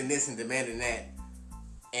demanding this and demanding that.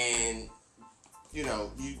 And, you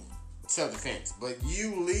know, you self-defense. But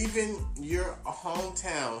you leaving your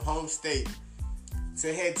hometown, home state,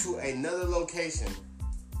 to head to another location.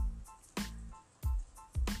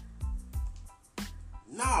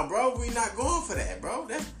 Nah, bro, we not going for that, bro.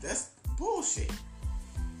 That's bullshit.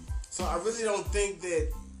 So I really don't think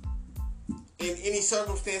that in any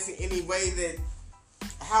circumstance, in any way, that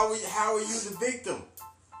how are you the victim?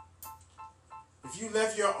 If you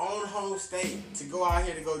left your own home state to go out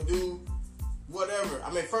here to go do whatever.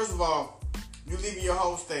 I mean, first of all, you leaving your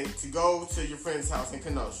home state to go to your friend's house in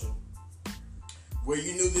Kenosha, where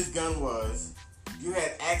you knew this gun was. You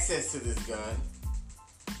had access to this gun.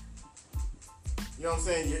 You know what I'm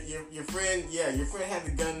saying? Your friend, your friend had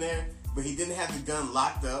the gun there, but he didn't have the gun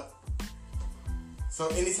locked up. So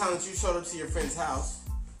anytime that you showed up to your friend's house,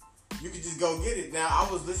 you could just go get it. Now, I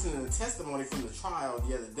was listening to the testimony from the trial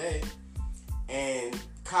the other day, and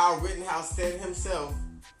Kyle Rittenhouse said himself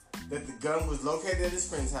that the gun was located at his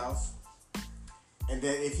friend's house, and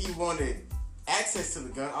that if he wanted access to the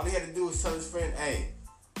gun, all he had to do was tell his friend, hey,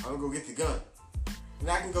 I'm going to go get the gun. And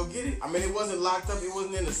I can go get it. I mean, it wasn't locked up. It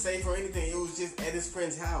wasn't in a safe or anything. It was just at his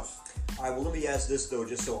friend's house. All right, well, let me ask this, though,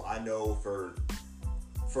 just so I know for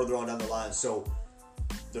further on down the line. So,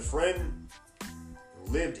 the friend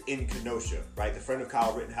lived in Kenosha, right? The friend of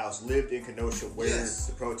Kyle Rittenhouse lived in Kenosha where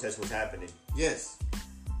the protest was happening. Yes.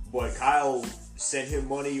 But Kyle sent him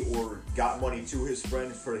money or got money to his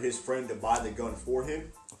friend for his friend to buy the gun for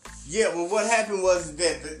him? Yeah, well, what happened was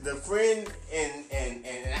that the friend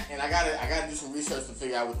and I gotta do some research to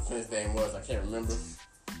figure out what the friend's name was. I can't remember.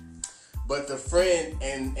 But the friend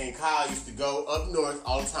and Kyle used to go up north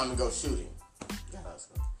all the time to go shooting.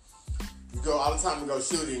 You go all the time to go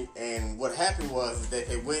shooting, and what happened was that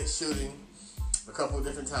they went shooting a couple of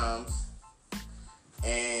different times,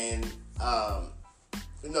 and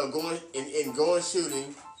going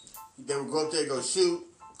shooting, they would go up there, go shoot,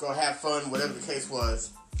 go have fun, whatever the case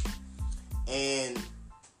was. And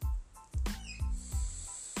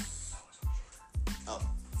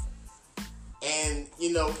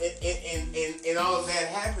and all of that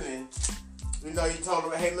happening, you told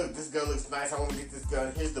him, hey, look, this gun looks nice. I want to get this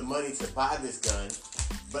gun. Here's the money to buy this gun,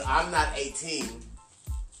 but I'm not 18,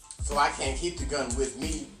 so I can't keep the gun with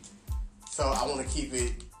me. So I want to keep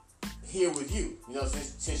it here with you.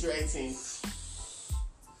 Since you're 18,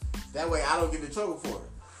 that way I don't get in trouble for it.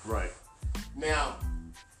 Right. Now,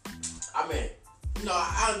 I mean,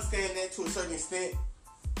 I understand that to a certain extent,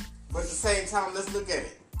 but at the same time, let's look at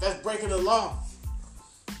it. That's breaking the law.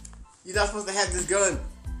 You're not supposed to have this gun.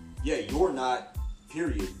 Yeah, you're not,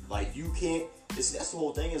 period. Like, you can't, that's the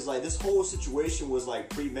whole thing. Is like this whole situation was like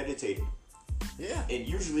premeditated. Yeah. And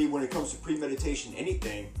usually when it comes to premeditation,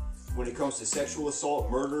 anything, when it comes to sexual assault,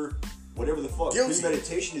 murder, whatever the fuck, Guilty.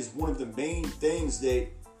 premeditation is one of the main things that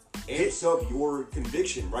amps up your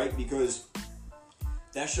conviction, right? Because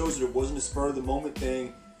that shows that it wasn't a spur of the moment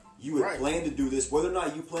thing. You had Right. planned to do this, whether or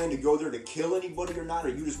not you planned to go there to kill anybody or not, or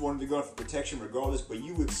you just wanted to go for protection regardless, but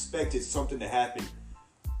you expected something to happen.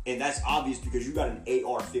 And that's obvious because you got an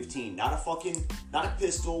AR-15, not a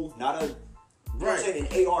pistol, not a, you know what I'm saying,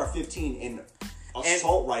 an AR-15 and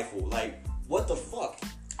assault rifle. Like, what the fuck?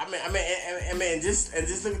 I mean, just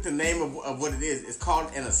look at the name of what it is. It's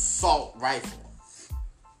called an assault rifle.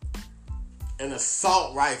 An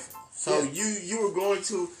assault rifle. So you were going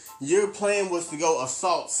to, your plan was to go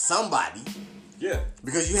assault somebody. Yeah.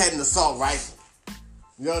 Because you had an assault rifle.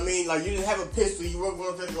 You know what I mean? Like, you didn't have a pistol. You weren't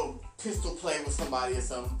going to go pistol play with somebody or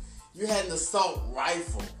something. You had an assault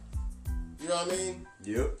rifle. You know what I mean?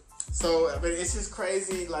 Yep. So, I mean, it's just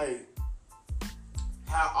crazy, like,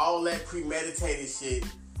 how all that premeditated shit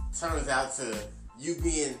turns out to you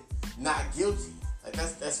being not guilty. Like,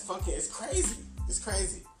 that's fucking, it's crazy. It's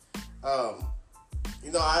crazy.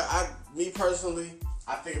 You know, me personally,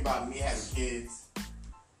 I think about me having kids,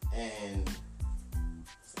 and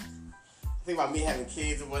I think about me having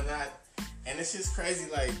kids and whatnot, and it's just crazy,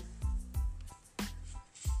 like,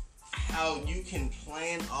 how you can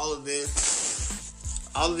plan all of this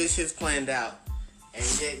shit's planned out, and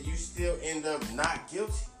yet you still end up not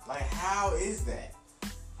guilty. Like, how is that?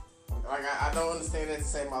 Like, I don't understand that to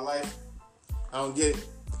save my life. I don't get it.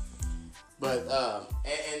 But,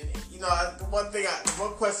 and you know,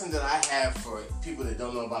 one question that I have for people that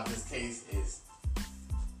don't know about this case is,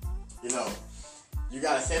 you know, you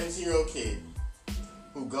got a 17-year-old kid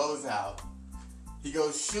who goes out, he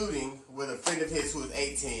goes shooting with a friend of his who is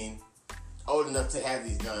 18, old enough to have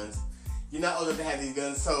these guns. You're not old enough to have these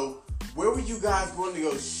guns, so where were you guys going to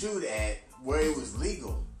go shoot at where it was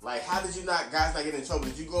legal? Like, how did you guys not get in trouble?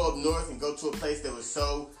 Did you go up north and go to a place that was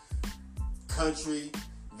so country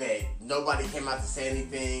that nobody came out to say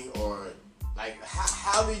anything? Or, like,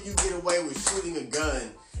 how did you get away with shooting a gun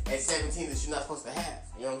at 17 that you're not supposed to have?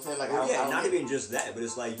 You know what I'm saying? Like, not even just that, but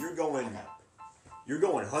it's like you're going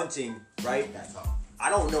hunting, right? That's all. I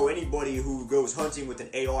don't know anybody who goes hunting with an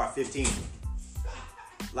AR-15.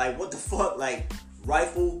 Like, what the fuck? Like,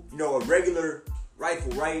 rifle, you know, a regular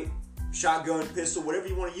rifle, right? Shotgun, pistol, whatever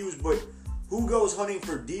you want to use, but who goes hunting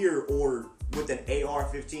for deer or with an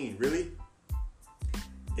AR-15? Really?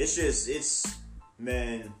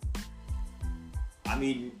 Man, I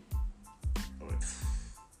mean,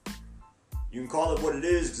 you can call it what it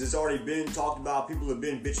is because it's already been talked about. People have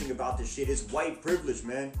been bitching about this shit. It's white privilege,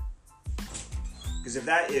 man. Because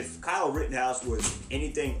if Kyle Rittenhouse was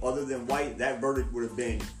anything other than white, that verdict would have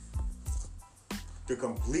been the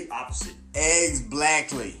complete opposite. Eggs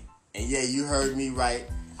Blackley. And yeah, you heard me right.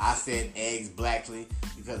 I said eggs Blackley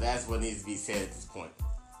because that's what needs to be said at this point.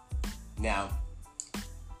 Now,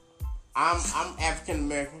 I'm African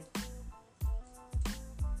American.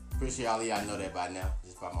 Pretty sure all of y'all know that by now,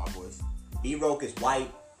 just by my voice. B-Roke is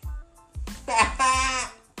white.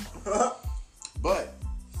 But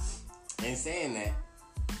in saying that,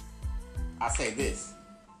 I say this.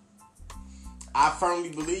 I firmly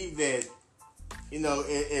believe that, you know,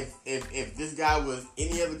 if this guy was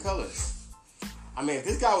any other color, I mean, if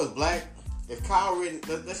this guy was black, if Kyle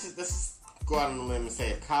let's just go out on a limb and say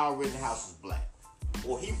if Kyle Rittenhouse was black.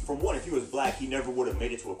 Well, if he was black, he never would have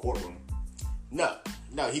made it to a courtroom. No,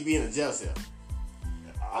 he'd be in a jail cell.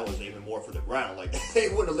 I was aiming more for the ground. Like, they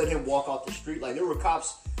wouldn't have let him walk off the street. Like, there were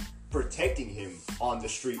cops protecting him on the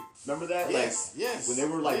street. Remember that? Yes, like, yes. When they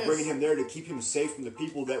were, like, bringing him there to keep him safe from the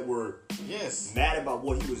people that were mad about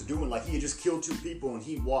what he was doing. Like, he had just killed 2 people, and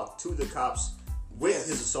he walked to the cops with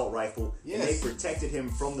his assault rifle, and they protected him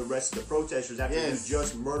from the rest of the protesters after he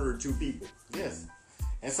just murdered 2 people. Yes.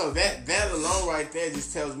 And so that alone right there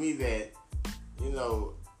just tells me that, you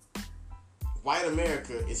know, white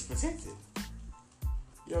America is protected.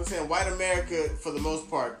 You know what I'm saying? White America, for the most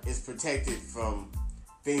part, is protected from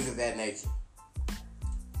things of that nature.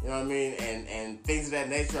 You know what I mean? And things of that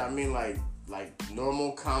nature, I mean like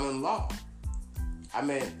normal common law. I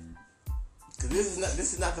mean, because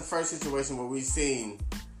this is not the first situation where we've seen,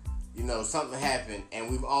 you know, something happen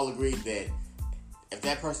and we've all agreed that if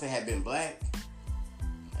that person had been black,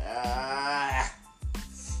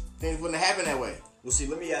 things wouldn't have happened that way. Well, see,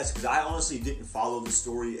 let me ask, because I honestly didn't follow the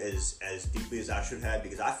story as deeply as I should have,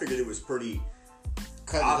 because I figured it was pretty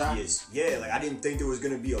obvious. Yeah, like, I didn't think there was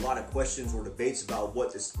going to be a lot of questions or debates about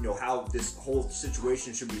what this, you know, how this whole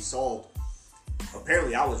situation should be solved.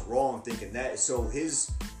 apparently I was wrong thinking that. So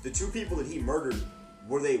the two people that he murdered,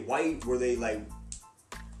 were they white? Were they like,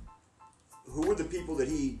 who were the people that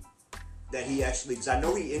he actually, because I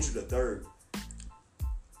know he injured a third,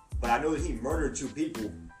 but I know that he murdered two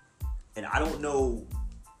people, and I don't know.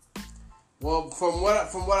 Well, from what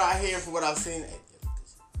I hear, from what I've seen,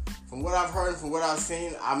 from what I've heard, from what I've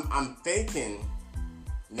seen, I'm thinking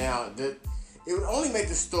now that it would only make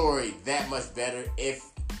the story that much better if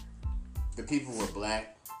the people were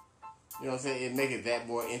black. You know what I'm saying? It'd make it that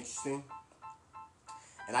more interesting.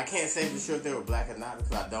 And I can't say for sure if they were black or not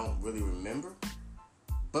because I don't really remember.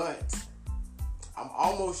 But I'm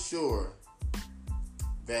almost sure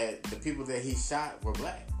that the people that he shot were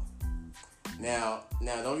black. Now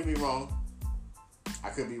don't get me wrong. I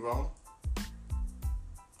could be wrong.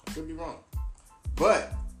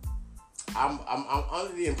 But I'm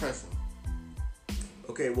under the impression.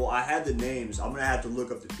 Okay, well, I had the names. I'm gonna have to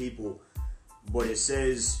look up the people, but it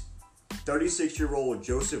says 36-year-old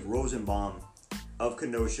Joseph Rosenbaum of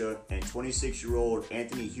Kenosha and 26-year-old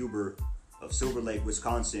Anthony Huber of Silver Lake,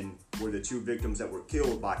 Wisconsin, were the two victims that were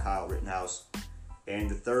killed by Kyle Rittenhouse. And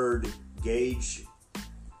the third, Gage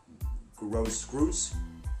Grosskreutz,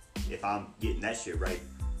 if I'm getting that shit right,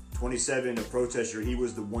 27, a protester, he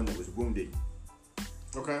was the one that was wounded.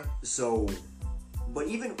 Okay. So, but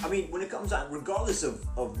even, I mean, when it comes out, regardless of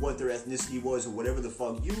what their ethnicity was or whatever the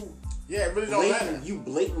fuck, it really don't matter. You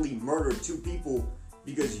blatantly murdered two people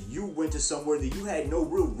because you went to somewhere that you had no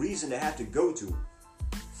real reason to have to go to.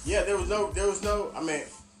 Yeah, there was no, I mean,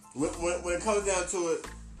 when it comes down to it,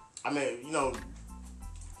 I mean, you know,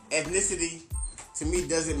 ethnicity to me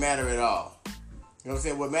doesn't matter at all. You know what I'm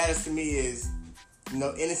saying? What matters to me is, you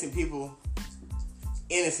know, innocent people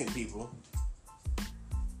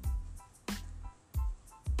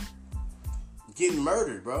getting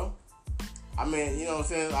murdered, bro. I mean, you know what I'm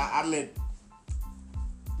saying? I mean,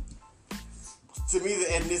 to me, the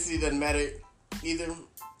ethnicity doesn't matter either,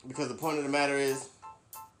 because the point of the matter is,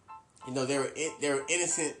 you know, there were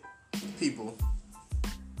innocent people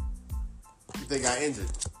that got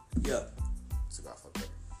injured. Yeah.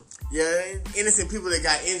 Yeah, innocent people that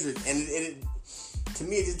got injured, and it to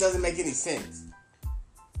me, it just doesn't make any sense.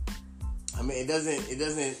 I mean, it doesn't,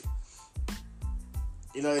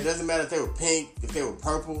 you know, it doesn't matter if they were pink, if they were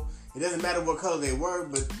purple. It doesn't matter what color they were,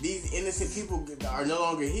 but these innocent people are no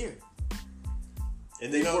longer here.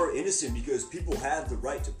 And they were innocent because people have the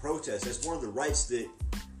right to protest. That's one of the rights that,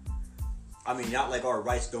 I mean, not like our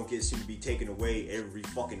rights don't seem to be taken away every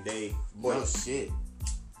fucking day. But, no shit.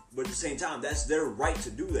 But at the same time, that's their right to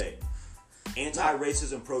do that.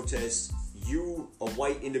 Anti-racism protests. You, a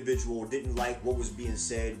white individual, didn't like what was being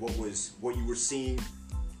said, what you were seeing,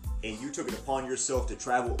 and you took it upon yourself to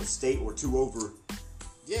travel a state or two over.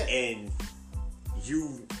 Yeah. And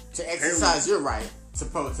you to exercise your right to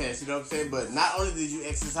protest, you know what I'm saying? But not only did you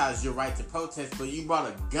exercise your right to protest, but you brought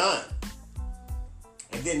a gun.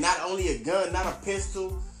 And then not only a gun, not a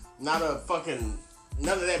pistol, not a fucking,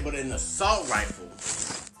 none of that, but an assault rifle.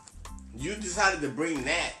 You decided to bring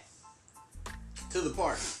that to the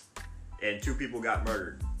party. And two people got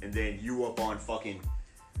murdered. And then you up on fucking,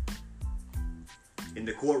 in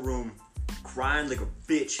the courtroom, crying like a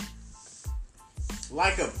bitch.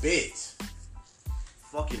 Like a bitch.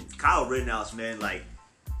 Fucking Kyle Rittenhouse, man, like,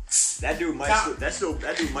 that dude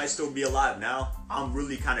might still be alive now. I'm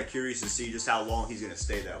really kind of curious to see just how long he's gonna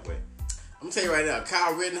stay that way. I'm gonna tell you right now,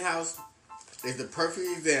 Kyle Rittenhouse is the perfect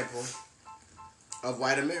example of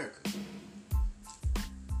white America.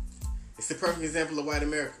 It's the perfect example of white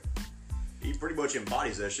America. He pretty much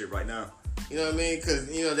embodies that shit right now. You know what I mean? Because,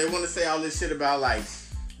 you know, they want to say all this shit about, like,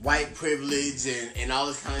 white privilege and all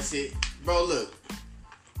this kind of shit. Bro, look.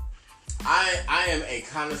 I am a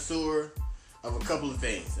connoisseur of a couple of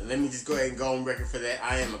things. And let me just go ahead and go on record for that.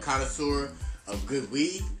 I am a connoisseur of good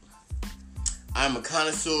weed. I'm a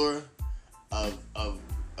connoisseur of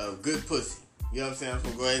good pussy. You know what I'm saying? I'm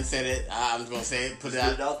going to go ahead and say that. I'm just going to say it. Put it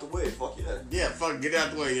out. Get it out the way. Fuck yeah. Yeah, fuck, get it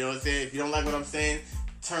out the way. You know what I'm saying? If you don't like what I'm saying,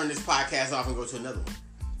 turn this podcast off and go to another one.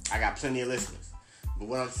 I got plenty of listeners. But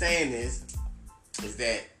what I'm saying is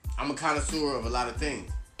that I'm a connoisseur of a lot of things.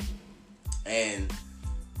 And,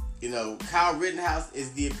 you know, Kyle Rittenhouse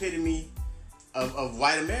is the epitome of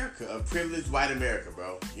white America, of privileged white America,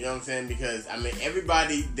 bro. You know what I'm saying? Because, I mean,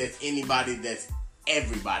 everybody that's anybody that's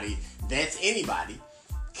everybody that's anybody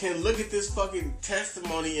can look at this fucking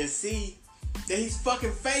testimony and see that he's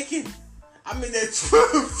fucking faking. I mean, that's true.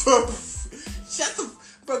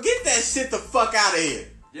 Bro, get that shit the fuck out of here.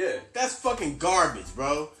 Yeah. That's fucking garbage,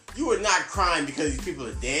 bro. You are not crying because these people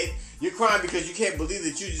are dead. You're crying because you can't believe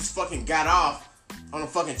that you just fucking got off on a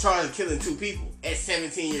fucking charge of killing two people at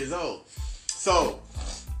 17 years old. So,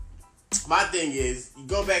 my thing is, you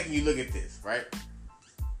go back and you look at this, right?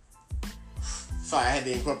 Sorry, I had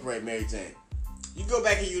to incorporate Mary Jane. You go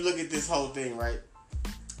back and you look at this whole thing, right?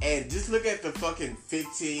 And just look at the fucking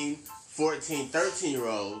 15, 14,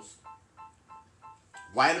 13-year-olds,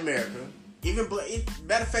 white America,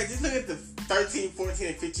 matter of fact, just look at the 13, 14,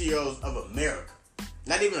 and 15-year-olds of America,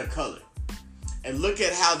 not even a color, and look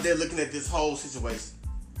at how they're looking at this whole situation.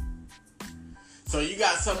 So you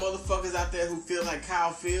got some motherfuckers out there who feel like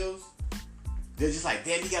Kyle feels. They're just like,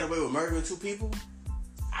 damn, he got away with murdering 2 people?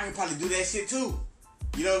 I can probably do that shit too.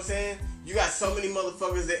 You know what I'm saying? You got so many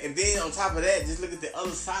motherfuckers that, and then on top of that, just look at the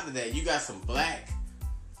other side of that. You got some black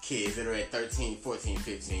kids that are at 13, 14,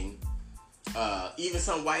 15. Even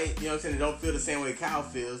some white, you know what I'm saying, that don't feel the same way Kyle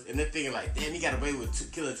feels. And they're thinking like, damn, he got away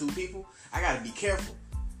with killing 2 people? I gotta be careful.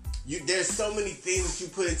 There's so many things that you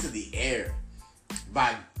put into the air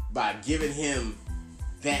by giving him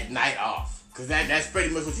that night off. Because that's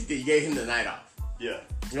pretty much what you did. You gave him the night off. Yeah.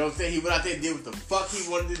 You know what I'm saying? He went out there and did what the fuck he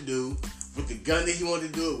wanted to do with the gun that he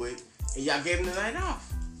wanted to do it with. And y'all gave him the night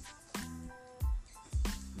off.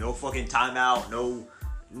 No fucking timeout. No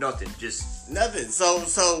nothing. Just nothing.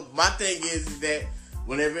 So my thing is that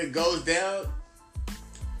whenever it goes down,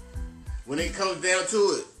 when it comes down to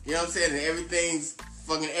it, you know what I'm saying? And everything's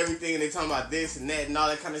fucking everything and they talking about this and that and all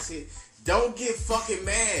that kind of shit. Don't get fucking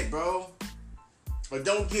mad, bro. Or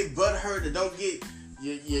don't get butthurt, or don't get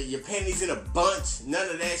your panties in a bunch. None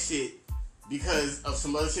of that shit because of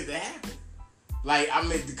some other shit that happened. Like, I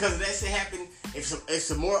mean, because of that shit happened, if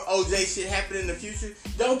some more OJ shit happen in the future,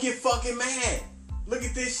 don't get fucking mad. Look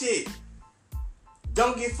at this shit.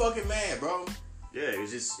 Don't get fucking mad, bro. Yeah,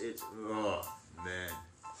 it's oh man.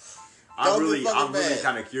 I'm really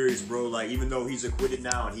kind of curious, bro. Like, even though he's acquitted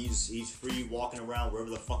now and he's free walking around wherever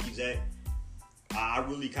the fuck he's at, I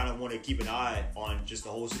really kind of want to keep an eye on just the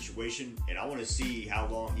whole situation, and I want to see how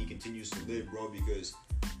long he continues to live, bro, because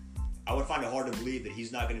I would find it hard to believe that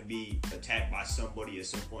he's not going to be attacked by somebody at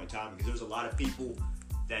some point in time, because there's a lot of people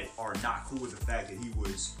that are not cool with the fact that he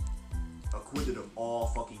was acquitted of all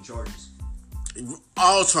fucking charges.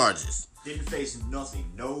 All charges. Didn't face nothing.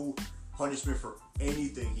 No punishment for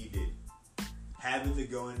anything he did. Having the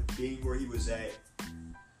gun, being where he was at,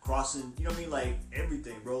 crossing, you know what I mean? Like,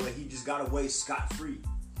 everything, bro. Like, he just got away scot-free.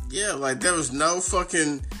 Yeah, like, there was no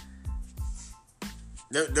fucking...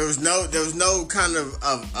 There was no kind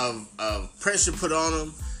of pressure put on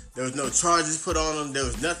him. There was no charges put on him. There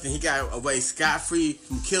was nothing. He got away scot-free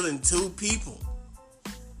from killing 2 people.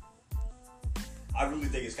 I really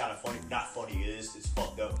think it's kind of funny. Not funny, it's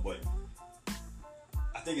fucked up, but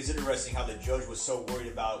I think it's interesting how the judge was so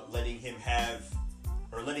worried about letting him have,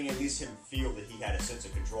 or letting at least him feel that he had a sense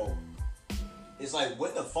of control. It's like,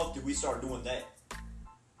 when the fuck did we start doing that?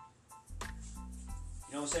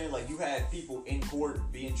 You know what I'm saying? Like, you had people in court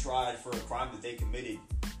being tried for a crime that they committed,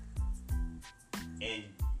 and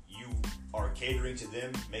you are catering to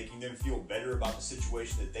them, making them feel better about the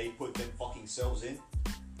situation that they put them fucking selves in.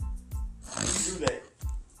 How do you do that?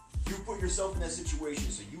 You put yourself in that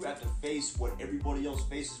situation, so you have to face what everybody else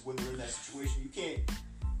faces when they're in that situation. You can't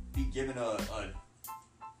be given a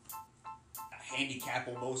handicap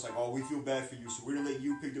almost, like, oh, we feel bad for you, so we're gonna let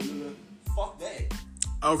you pick the... Fuck that.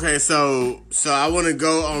 Okay, so I want to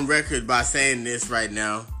go on record by saying this right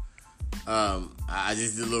now. I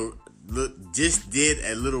just did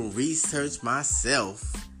a little research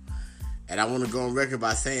myself, and I want to go on record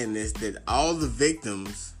by saying this, that all the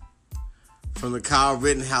victims from the Kyle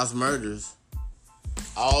Rittenhouse murders,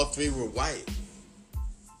 all 3 were white.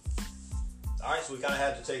 Alright, so we kind of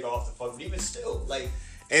had to take off the fuck, but even still, like...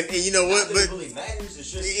 And you know what? But it really matters.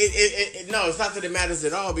 It's just... No, it's not that it matters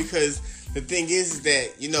at all, because the thing is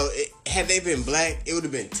that, you know, had they been black, it would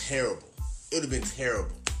have been terrible. It would have been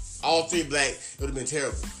terrible. All 3 black, it would have been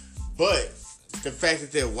terrible. But the fact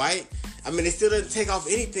that they're white, I mean, it still doesn't take off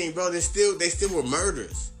anything, bro. They still were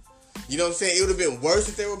murders. You know what I'm saying? It would have been worse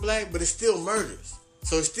if they were black, but it's still murders.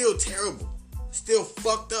 So it's still terrible. Still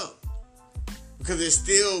fucked up. Because it's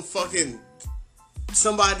still fucking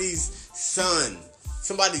somebody's son,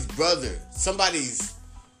 somebody's brother, somebody's,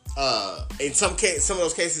 in some of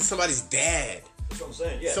those cases, somebody's dad. That's what I'm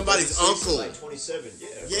saying, yeah. Somebody's uncle. Like 27, yeah.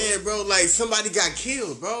 Bro. Yeah, bro, like somebody got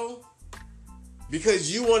killed, bro.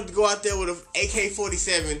 Because you wanted to go out there with an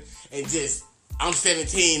AK-47 and just, I'm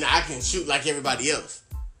 17, I can shoot like everybody else.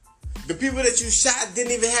 The people that you shot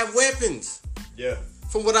didn't even have weapons. Yeah.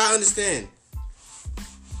 From what I understand.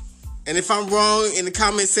 And if I'm wrong in the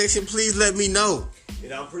comment section, please let me know.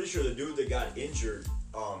 And I'm pretty sure the dude that got injured,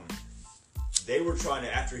 they were trying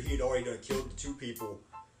to, after he had already killed the 2 people,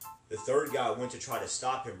 the 3rd guy went to try to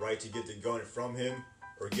stop him, right, to get the gun from him,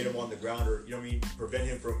 or get him on the ground, or you know what I mean, prevent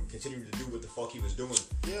him from continuing to do what the fuck he was doing.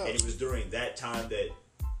 Yeah. And it was during that time that,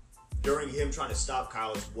 during him trying to stop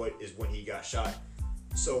Kyle is when he got shot.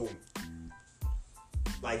 So,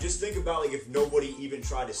 like, just think about, like, if nobody even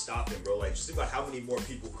tried to stop him, bro. Like, just think about how many more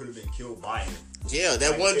people could have been killed by him. Yeah,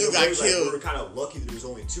 that like, one dude got killed. We were kind of lucky that there was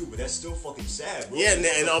only 2, but that's still fucking sad, bro. Yeah,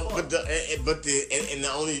 Like, but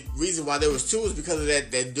the only reason why there was 2 is because of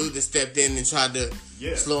that dude that stepped in and tried to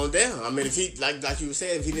slow him down. I mean, if he like you were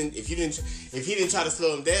saying, if he didn't try to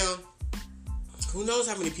slow him down, who knows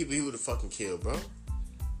how many people he would have fucking killed, bro?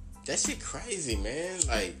 That shit crazy, man.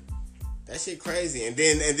 Like, that shit crazy. And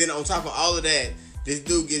then on top of all of that, this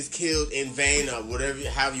dude gets killed in vain or whatever,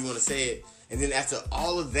 however you want to say it. And then after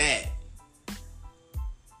all of that,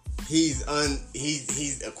 he's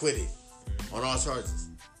acquitted on all charges.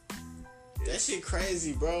 That shit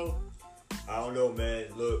crazy, bro. I don't know, man.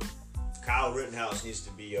 Look, Kyle Rittenhouse needs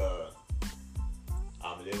to be.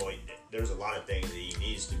 There's a lot of things that he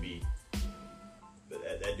needs to be, but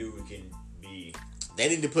that dude can be. They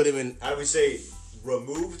need to put him in. How do we say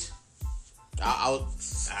removed? However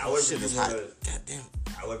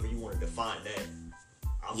you want to define that.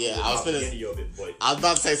 I was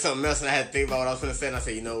about to say something else, and I had to think about what I was going to say, and I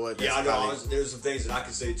said, you know what? Yeah, I know. There's some things that I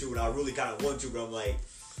can say too, and I really kind of want to, but I'm like,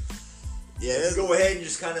 yeah, go ahead and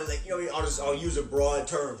just kind of like, you know, I'll use a broad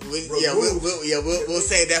term. We'll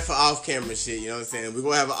say that for off camera shit. You know what I'm saying? We're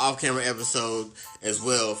gonna have an off camera episode as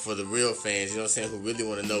well for the real fans. You know what I'm saying? Who really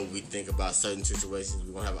want to know what we think about certain situations.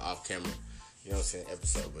 We're gonna have an off camera, you know what I'm saying,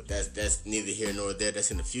 episode. But that's neither here nor there. That's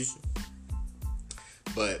in the future.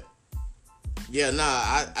 But yeah,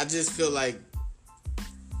 I just feel like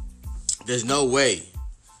there's no way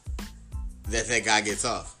that guy gets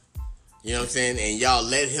off. You know what I'm saying? And y'all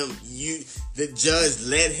the judge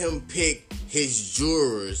let him pick his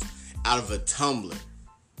jurors out of a tumbler.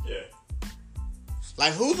 Yeah.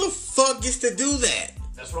 Like, who the fuck gets to do that?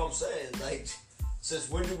 That's what I'm saying. Like,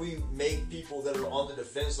 since when do we make people that are on the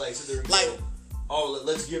defense sit there and like, go, oh,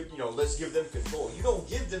 let's give them control. You don't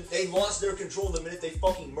give them. They lost their control the minute they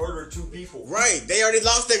fucking murdered 2 people. Right. They already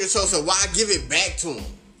lost their control, so why give it back to them?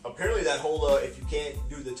 Apparently that whole, if you can't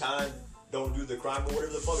do the time, don't do the crime, or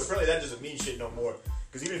whatever the fuck. Apparently that doesn't mean shit no more.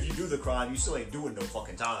 Because even if you do the crime, you still ain't doing no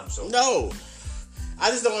fucking time. So no.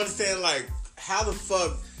 I just don't understand, like, how the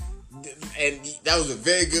fuck... And that was a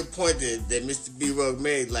very good point that Mr. B-Roke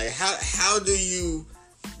made. Like, how do you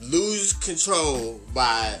lose control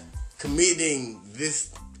by committing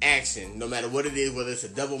this action, no matter what it is, whether it's a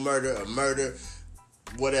double murder, a murder,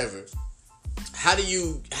 whatever? How do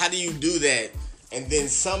you do that and then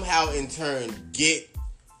somehow in turn get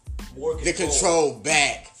the control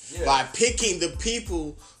back by picking the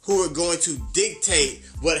people who are going to dictate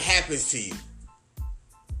what happens to you?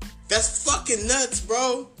 That's fucking nuts,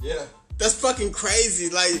 bro. Yeah. That's fucking crazy.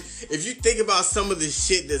 Like, if you think about some of the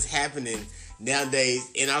shit that's happening nowadays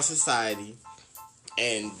in our society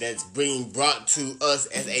and that's being brought to us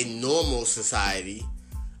as a normal society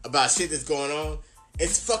about shit that's going on,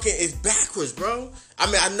 it's backwards, bro. I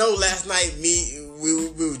mean, I know last night we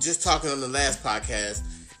were just talking on the last podcast,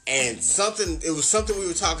 and it was something we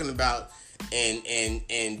were talking about,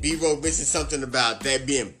 and B-Roke mentioned something about that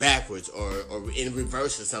being backwards or in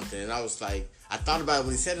reverse or something, and I was like, I thought about it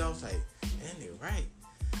when he said it, and I was like, man, they're right.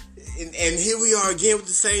 And here we are again with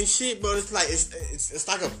the same shit, bro. It's like it's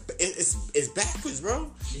like it's backwards,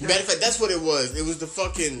 bro. Yeah. Matter of fact, that's what it was. It was the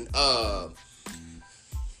fucking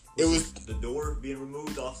it was the door being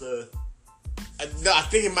removed off the. No, I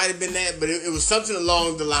think it might have been that, but it was something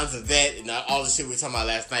along the lines of that, and all the shit we were talking about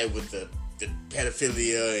last night with the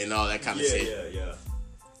pedophilia and all that kind of shit. Yeah.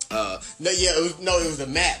 It was the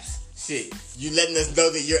maps. Shit, you letting us know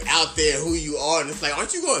that you're out there, who you are, and it's like,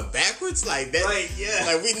 aren't you going backwards like that? Right, yeah.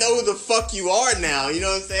 Like, we know who the fuck you are now. You know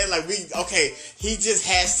what I'm saying? Like, he just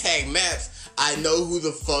hashtag maps. I know who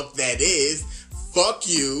the fuck that is. Fuck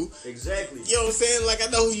you. Exactly. You know what I'm saying? Like, I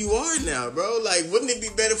know who you are now, bro. Like, wouldn't it be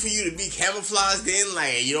better for you to be camouflaged in?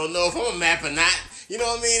 Like, you don't know if I'm a map or not. You know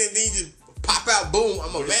what I mean? And then you just pop out, boom,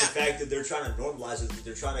 I'm a map. It's the fact that they're trying to normalize it.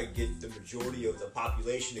 They're trying to get the majority of the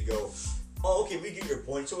population to go, oh, okay, we get your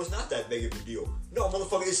point, so it's not that big of a deal. No,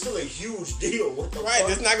 motherfucker, it's still a huge deal. What the fuck?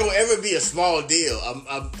 It's not going to ever be a small deal.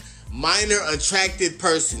 A minor attracted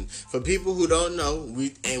person. For people who don't know,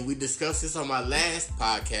 we discussed this on my last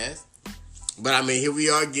podcast, but I mean, here we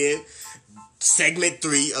are again, segment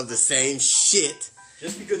 3 of the same shit.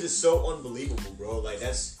 Just because it's so unbelievable, bro. Like,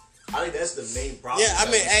 that's I think that's the main problem. Yeah, I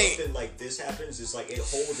mean, hey, something like this happens, it's like it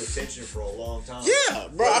holds attention for a long time. Yeah,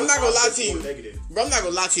 bro, I'm not gonna lie to you. Negative. Bro, I'm not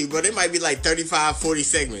gonna lie to you, bro. There might be like 35, 40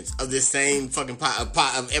 segments of this same fucking pot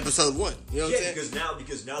of episode 1. You know what I'm saying?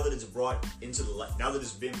 Because now that it's brought into the light, now that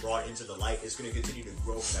it's been brought into the light, it's gonna continue to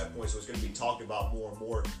grow from that point. So it's gonna be talked about more and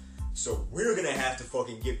more. So we're gonna have to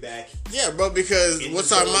fucking get back. Yeah, bro. Because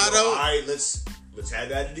what's our motto? All right, let's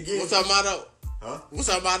have at it again. What's our motto? Huh? What's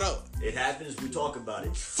our motto? It happens. We talk about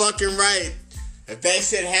it. Fucking right. If that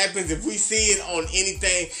shit happens, if we see it on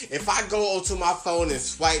anything, if I go onto my phone and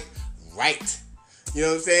swipe right, you know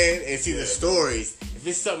what I'm saying, and see the stories, if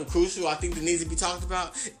it's something crucial I think that needs to be talked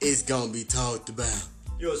about, it's gonna be talked about.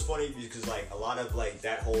 You know, it's funny because like a lot of like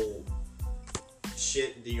that whole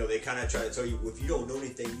shit, you know, they kind of try to tell you if you don't know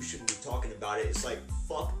anything, you shouldn't be talking about it. It's like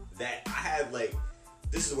fuck that. I have like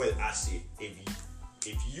this is the way that I see it.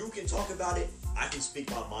 If you can talk about it, I can speak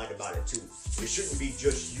my mind about it too. It shouldn't be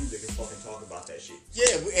just you that can fucking talk about that shit.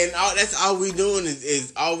 Yeah, and that's all we doing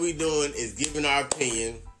is giving our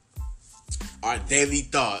opinion, our daily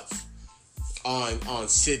thoughts on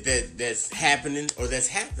shit that's happening or that's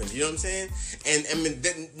happened. You know what I'm saying? And I mean,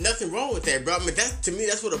 nothing wrong with that, bro. I mean, to me,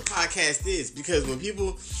 that's what a podcast is. Because when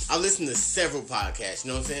I listen to several podcasts.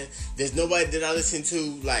 You know what I'm saying? There's nobody that I listen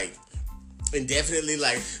to like indefinitely.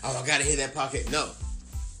 Like, oh, I gotta hear that podcast. No.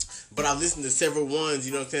 But I've listened to several ones,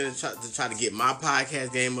 you know what I'm saying, to try to get my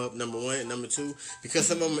podcast game up, number 1. And number 2, because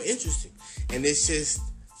some of them are interesting. And it's just,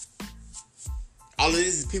 all it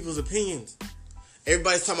is people's opinions.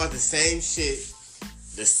 Everybody's talking about the same shit,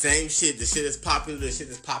 the shit that's popular, the shit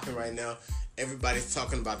that's popping right now. Everybody's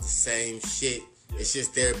talking about the same shit. It's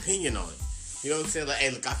just their opinion on it. You know what I'm saying? Like,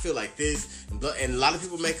 hey, look, I feel like this. And a lot of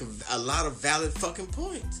people make a lot of valid fucking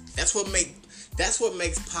points. That's what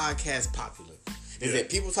makes podcasts popular. Is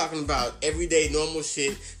that people talking about everyday normal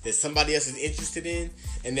shit that somebody else is interested in,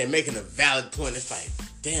 and they're making a valid point. It's like,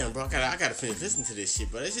 damn, bro, I gotta finish listening to this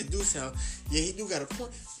shit, bro. That shit do sound, yeah, he do got a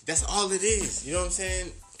point. That's all it is. You know what I'm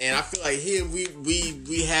saying? And I feel like here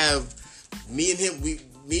we have me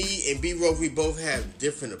and B-Roke, we both have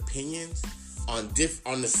different opinions on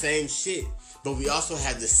the same shit, but we also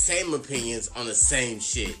have the same opinions on the same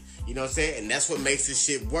shit. You know what I'm saying? And that's what makes this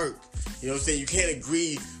shit work. You know what I'm saying? You can't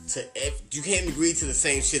agree to the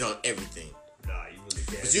same shit on everything. Nah, you really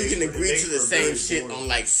can't. But you can agree to the same shit on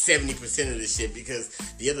like 70% of the shit, because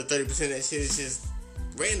the other 30% of that shit is just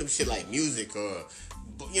random shit like music or,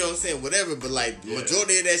 you know what I'm saying, whatever. But like the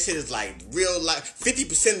majority of that shit is like real life.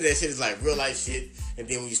 50% of that shit is like real life shit. And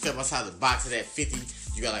then when you step outside the box of that 50,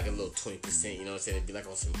 you got like a little 20%, you know what I'm saying? It'd be like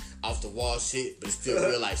on some off the wall shit, but it's still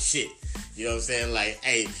real life shit. You know what I'm saying? Like,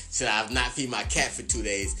 hey, should I have not feed my cat for 2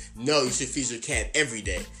 days? No, you should feed your cat every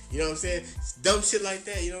day. You know what I'm saying? It's dumb shit like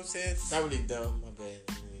that, you know what I'm saying? It's not really dumb, my bad.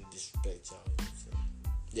 I mean, disrespect y'all. You know what I'm saying?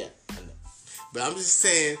 Yeah, I know. But I'm just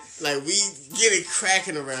saying, like, we get it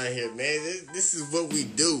cracking around here, man. This is what we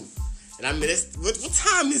do. And I mean, what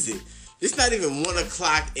time is it? It's not even 1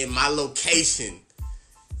 o'clock in my location.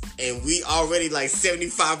 And we already like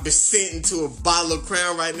 75% into a bottle of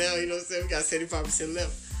Crown right now. You know what I'm saying? We got 75%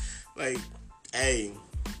 left. Like, hey,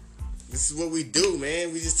 this is what we do,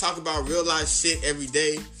 man. We just talk about real life shit every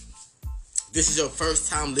day. This is your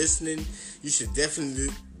first time listening. You should definitely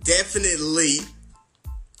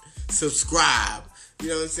subscribe. You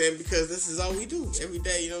know what I'm saying? Because this is all we do every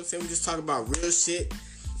day. You know what I'm saying? We just talk about real shit.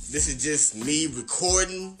 This is just me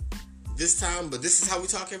recording this time, but this is how we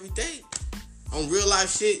talk every day. On real life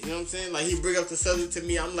shit, you know what I'm saying? Like, he bring up the subject to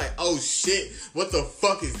me, I'm like, oh shit, what the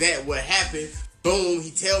fuck is that? What happened? Boom, he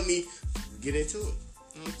tell me, get into it. You know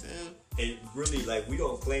what I'm saying? And really, like, we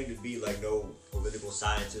don't claim to be like no political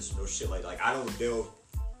scientists or no shit like I don't delve.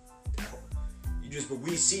 But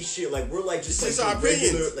we see shit like we're like just like our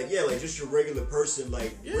regular, opinions. like yeah, like just your regular person.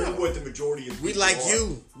 Like we're what the majority of we people like are.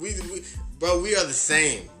 you. We bro, we are the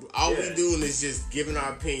same. All we doing is just giving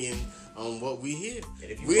our opinion on what we hear.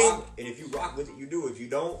 And if you rock with it, you do. If you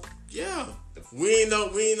don't, yeah, we ain't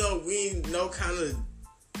no kind of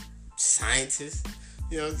scientist.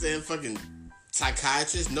 You know what I'm saying? Fucking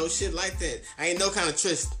psychiatrist, no shit like that. I ain't no kind of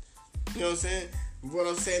trist. You know what I'm saying? What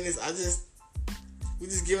I'm saying is, we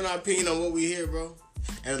just giving our opinion on what we hear, bro.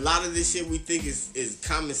 And a lot of this shit we think is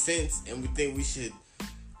common sense, and we think we should,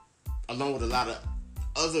 along with a lot of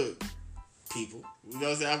other people, you know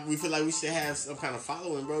what I'm saying? We feel like we should have some kind of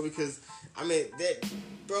following, bro, because, I mean, that,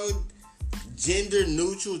 bro, gender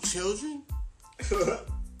neutral children?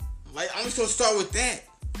 Like, I'm just gonna start with that.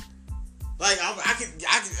 Like,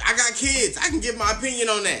 I got kids. I can give my opinion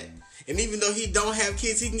on that. And even though he don't have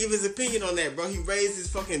kids, he can give his opinion on that, bro. He raised his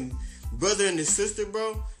fucking brother and his sister,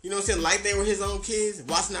 bro. You know what I'm saying? Like they were his own kids.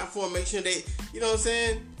 Watching out for them, make sure they, you know what I'm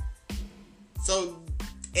saying? So,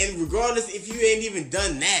 and regardless if you ain't even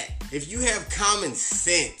done that, if you have common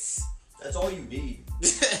sense, that's all you need.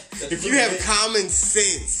 If you have common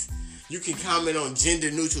sense, you can comment on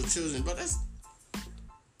gender neutral children, but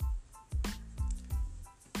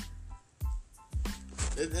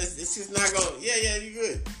it's just not gonna. Yeah, you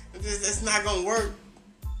good. That's not gonna work.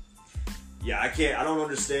 Yeah, I don't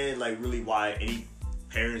understand like really why any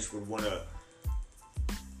parents would want to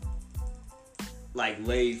like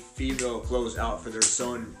lay female clothes out for their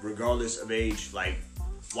son regardless of age. Like,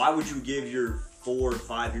 why would you give your 4 or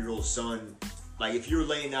 5-year-old son, like, if you're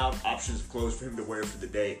laying out options of clothes for him to wear for the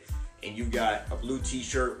day, and you got a blue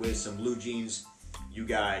t-shirt with some blue jeans, you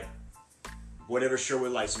got whatever shirt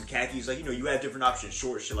with like some khakis, like, you know, you have different options,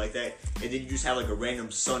 short shit like that, and then you just have like a random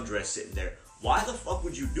sundress sitting there. Why the fuck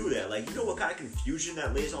would you do that? Like, you know what kind of confusion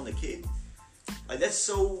that lays on the kid? Like, that's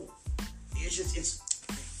so, it's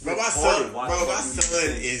Bro, my son gonna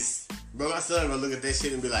look at that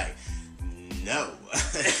shit and be like, no.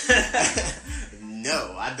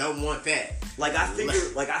 No, I don't want that. Like, I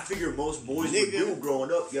figure most boys would do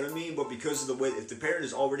growing up, you know what I mean? But because of the way, if the parent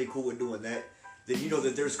is already cool with doing that, then you know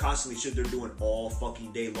that there's constantly shit they're doing all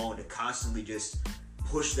fucking day long to constantly just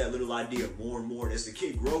push that little idea more and more. And as the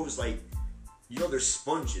kid grows, like, you know, they're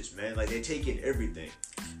sponges, man. Like, they take in everything.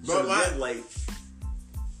 Bro, so then, like...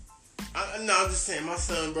 no, I'm just saying, my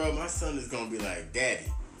son is gonna be like,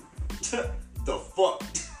 Daddy. The fuck?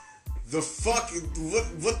 The fuck?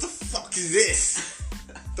 What the fuck is this?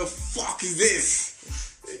 The fuck is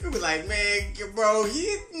this? You're gonna be like, man, bro,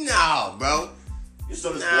 no, bro. Your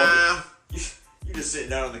son is walking. You just sitting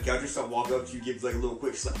down on the couch, your son walk up to you, give like a little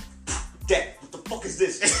quick slap. Dad, what the fuck is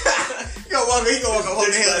this? He gonna walk up, hold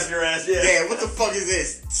the slap your ass, yeah. Dad, what the fuck is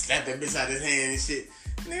this? Slap that bitch out of his hand and shit.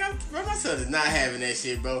 Nigga, bro, my son is not having that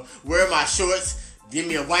shit, bro. Wear my shorts, give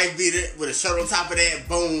me a white beater with a shirt on top of that,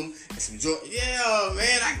 boom, and some Jordan. Yeah,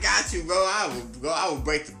 man, I got you, bro. I will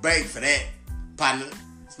break the bank for that, partner.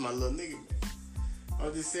 That's my little nigga, man.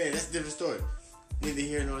 I'm just saying, that's a different story. Neither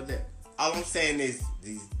here nor there. All I'm saying is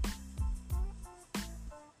these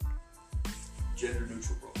gender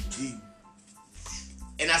neutral, bro.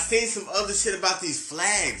 And I seen some other shit about these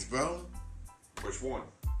flags, bro. Which one?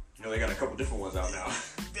 You know, they got a couple different ones out now.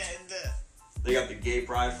 They got the gay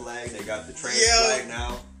pride flag. They got the trans flag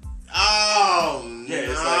now. Oh, yeah,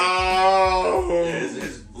 it's no. like, yeah,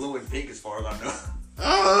 it's blue and pink as far as I know.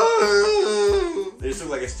 Oh. They just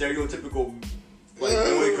look like a stereotypical like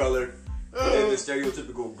boy color, and then the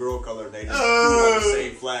stereotypical girl color. They just put it on the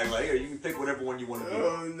same flag. Like, here, you can pick whatever one you want to be.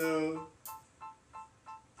 Oh no.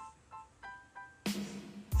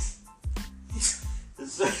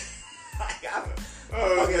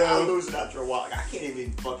 I'm losing after a while. I can't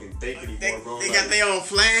even fucking think anymore, bro. They got their own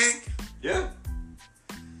flag? Yeah.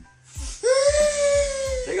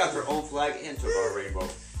 They got their own flag and took our rainbow.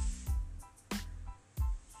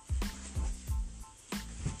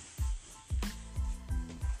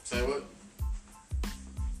 Say what?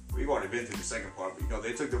 We've already been through the second part, but you know,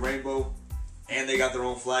 they took the rainbow and they got their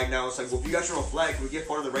own flag now. It's like, well, if you got your own flag, can we get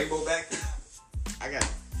part of the rainbow back? I got it.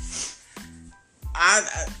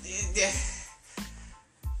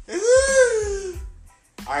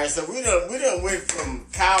 Alright, so we done went from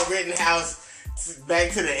Kyle Rittenhouse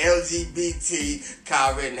back to the LGBT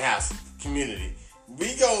Kyle Rittenhouse community.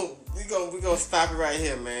 We gonna stop it right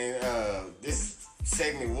here, man. This is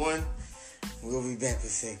segment 1. We'll be back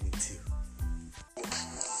with segment 2.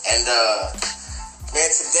 And man,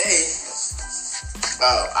 today,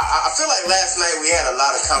 I feel like last night we had a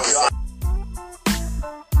lot of conversation.